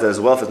realize that his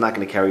wealth is not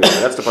going to carry over,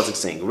 that's the pasuk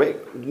saying.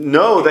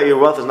 Know that your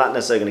wealth is not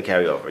necessarily going to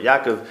carry over.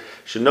 Yaakov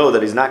should know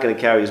that he's not going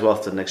to carry his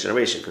wealth to the next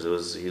generation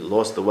because he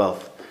lost the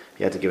wealth.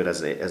 He had to give it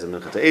as a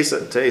milcha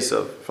to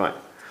Esau. Fine.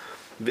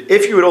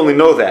 If you would only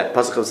know that,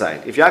 pasuk of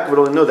Zayin, if Yaakov would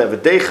only know that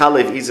v'dei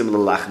chalev izim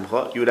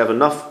l'lachemcha, you would have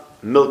enough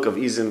milk of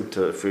izim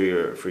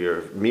for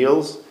your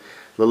meals.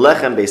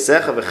 L'lechem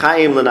beisecha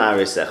v'chayim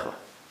l'na'aresecha.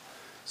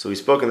 So we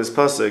spoke in this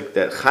pasuk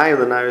that chayim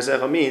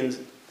l'na'aresecha means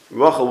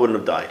Rachel wouldn't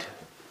have died.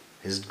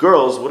 His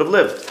girls would have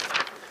lived.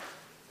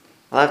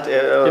 I'll have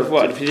to, if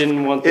what? If he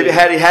didn't want to...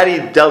 Had he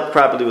dealt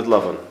properly with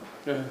Lavan.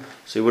 Yeah.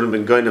 So he wouldn't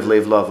have been going to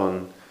Lev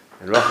Lavan,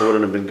 and Rachel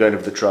wouldn't have been going to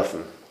the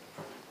Truffin.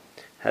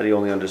 Had he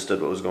only understood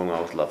what was going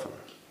on with Lavan.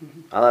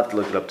 I'll have to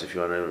look it up if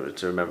you want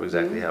to remember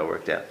exactly how it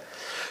worked out.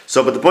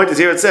 So, but the point is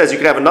here it says you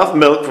could have enough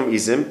milk from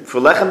Izim for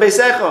Lechem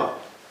Beisecha.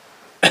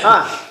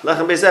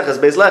 Lechem Beisecha is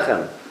Beis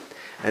Lechem.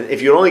 And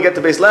if you only get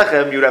to Beis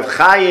Lechem, you'd have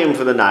Chayim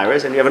for the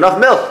Nairas, and you have enough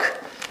milk.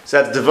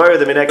 So that's Devar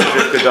the Minek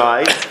Rivka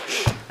died,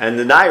 and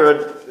the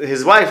Nairad,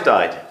 his wife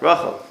died,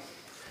 Rachel.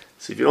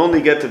 So if you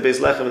only get to Beis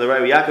Lechem, the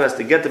right way, Yaakov has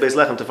to get to Beis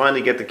Lechem to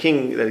finally get the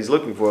king that he's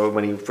looking for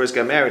when he first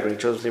got married, when he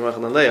chose between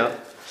Rachel and Leah.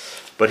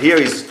 But here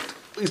he's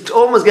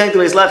almost getting to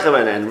Beis Lechem,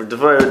 and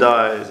Devar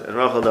dies, and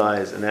Rachel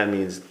dies, and that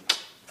means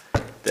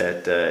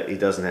that he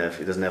doesn't have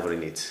what he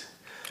needs.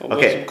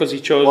 Okay, because he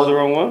chose the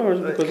wrong one, or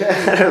because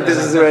this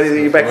is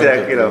already back to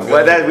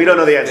that. We don't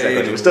know the answer.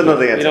 We still know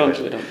the answer.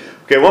 We don't.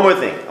 Okay, one more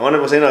thing. I want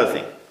to say another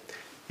thing.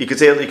 You could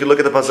look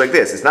at the pasuk like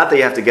this. It's not that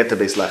you have to get to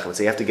Beis Lechem. It's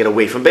that you have to get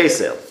away from Beis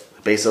El.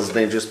 Beis El is a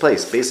dangerous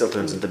place. Beis El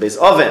turns into Beis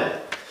Oven.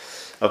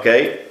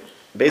 Okay?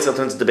 Beis El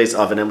turns into Beis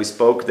Oven, and we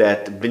spoke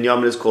that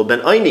Binyamin is called Ben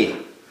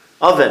Oini,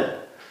 Oven.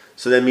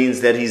 So that means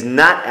that he's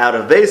not out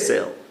of Beis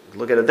El.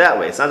 Look at it that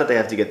way. It's not that they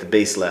have to get to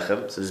Beis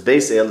Lechem. So there's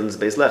Beis El and there's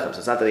Beis Lechem. So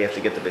it's not that they have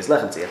to get to Beis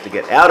Lechem. So you have to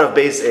get out of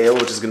Beis El,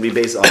 which is going to be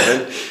Beis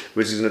Oven,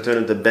 which is going to turn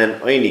into Ben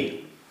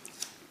Oini.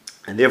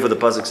 And therefore the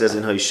pasuk says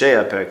in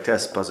Hosea, Perek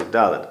Tes, pasuk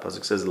Dalet, the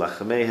pasuk says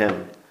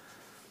Lachamehem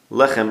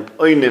Lechem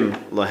Oinim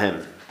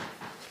Lahem.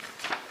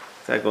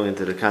 That going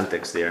into the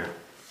context there.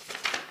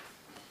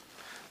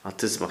 Al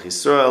Tismach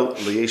Yisrael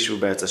L'Yeshu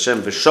Be'etz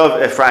Hashem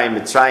V'Shav Ephraim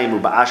Mitzrayim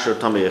U'Ba'asher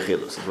Tomei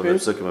Yechilus. That's what the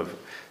psukim of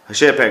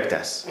Hosea Perek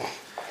Tes.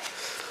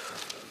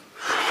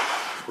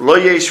 Lo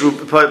Yeshvu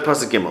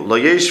pasuk Gimel. Lo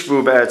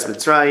Yeshvu Be'etz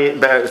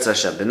Mitzrayim Be'etz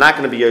Hashem. They're not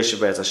going to be Yeshu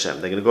Be'etz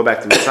Hashem. They're going to go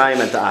back to Mitzrayim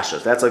and to Asher.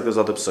 That's like those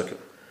other psukim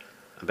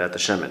about the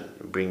Shemen,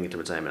 bringing it to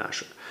Mitzrayim and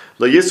Asher.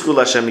 Lo Yischul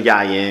Hashem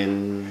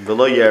Yayin,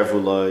 V'lo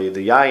Yervu Lo.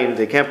 The Yayin,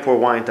 they can't pour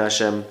wine to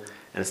Hashem, and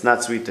it's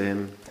not sweet to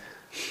him.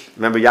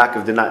 Remember,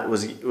 Yaakov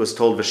was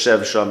told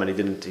V'shev Sham, and he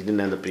didn't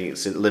end up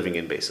living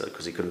in Beis El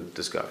because he couldn't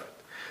discover it.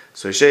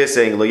 So Yeshaya is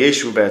saying Lo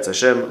Yeshu Be'etz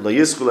Hashem, Lo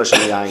Yischul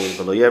Hashem Yayin,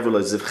 V'lo Yervu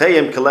Lo.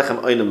 Zivchayim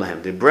Kelechem Oinim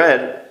Lahem. The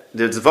bread,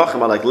 the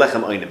Zvachim are like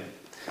Lechem Oinim.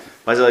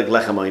 Why is it like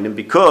Lechem Oinim?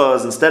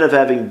 Because instead of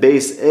having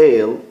Beis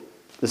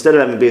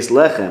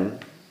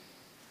Lechem,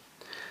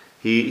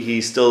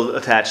 he's still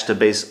attached to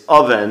Beis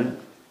Oven,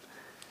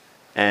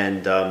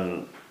 and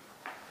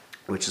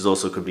which is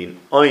also could be an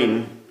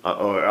oin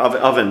or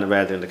oven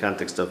rather in the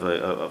context of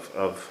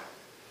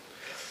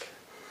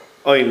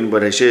oin.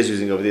 What Heshe is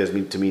using over there is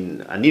to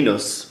mean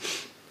aninos.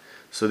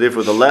 So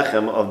therefore, the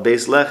lechem of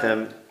Beis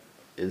Lechem,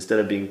 instead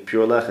of being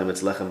pure lechem,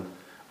 it's lechem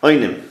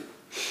oinim.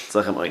 It's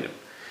lechem oinim.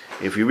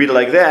 If we read it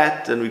like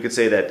that, then we could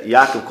say that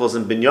Yaakov calls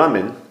him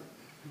Binyamin,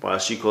 while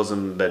she calls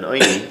him Ben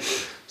Oini.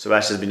 So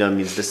Rashi says Binyamin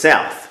means the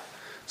south.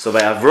 So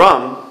by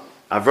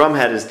Avram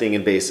had his thing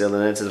in Beis El,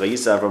 and then it says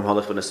Vayisa Avram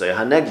halach v'nasaya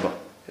hanegba.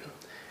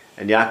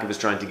 And Yaakov is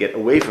trying to get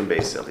away from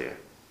Beis El here,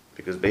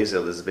 because Beis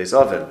El is Beis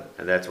Oven,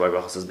 and that's why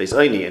Rachel says Beis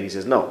Oini, and he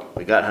says no,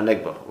 we got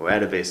hanegba, we're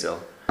out of Beis El,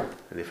 and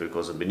therefore he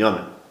calls him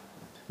Binyamin. I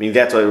mean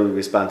that's why we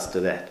respond to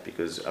that,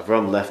 because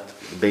Avram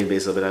left Bein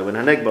Beis El Bein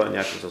Hanegba, and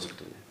Yaakov is also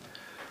doing it.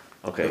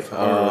 Okay,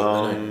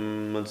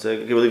 one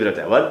second. Okay, we'll leave it at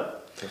that.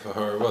 What? So for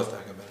her, it was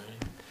like a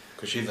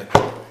because she's like.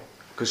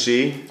 Because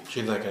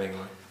she's like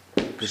anyway.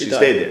 Because She she died.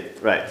 stayed there,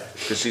 right?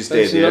 Because she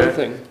stayed That's another there,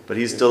 thing. but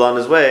he's still on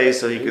his way,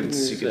 so he could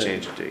He's,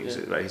 change it.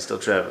 yeah. Right? He's still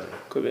traveling.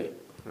 Could be.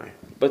 Right.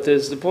 But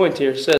there's the point here, it says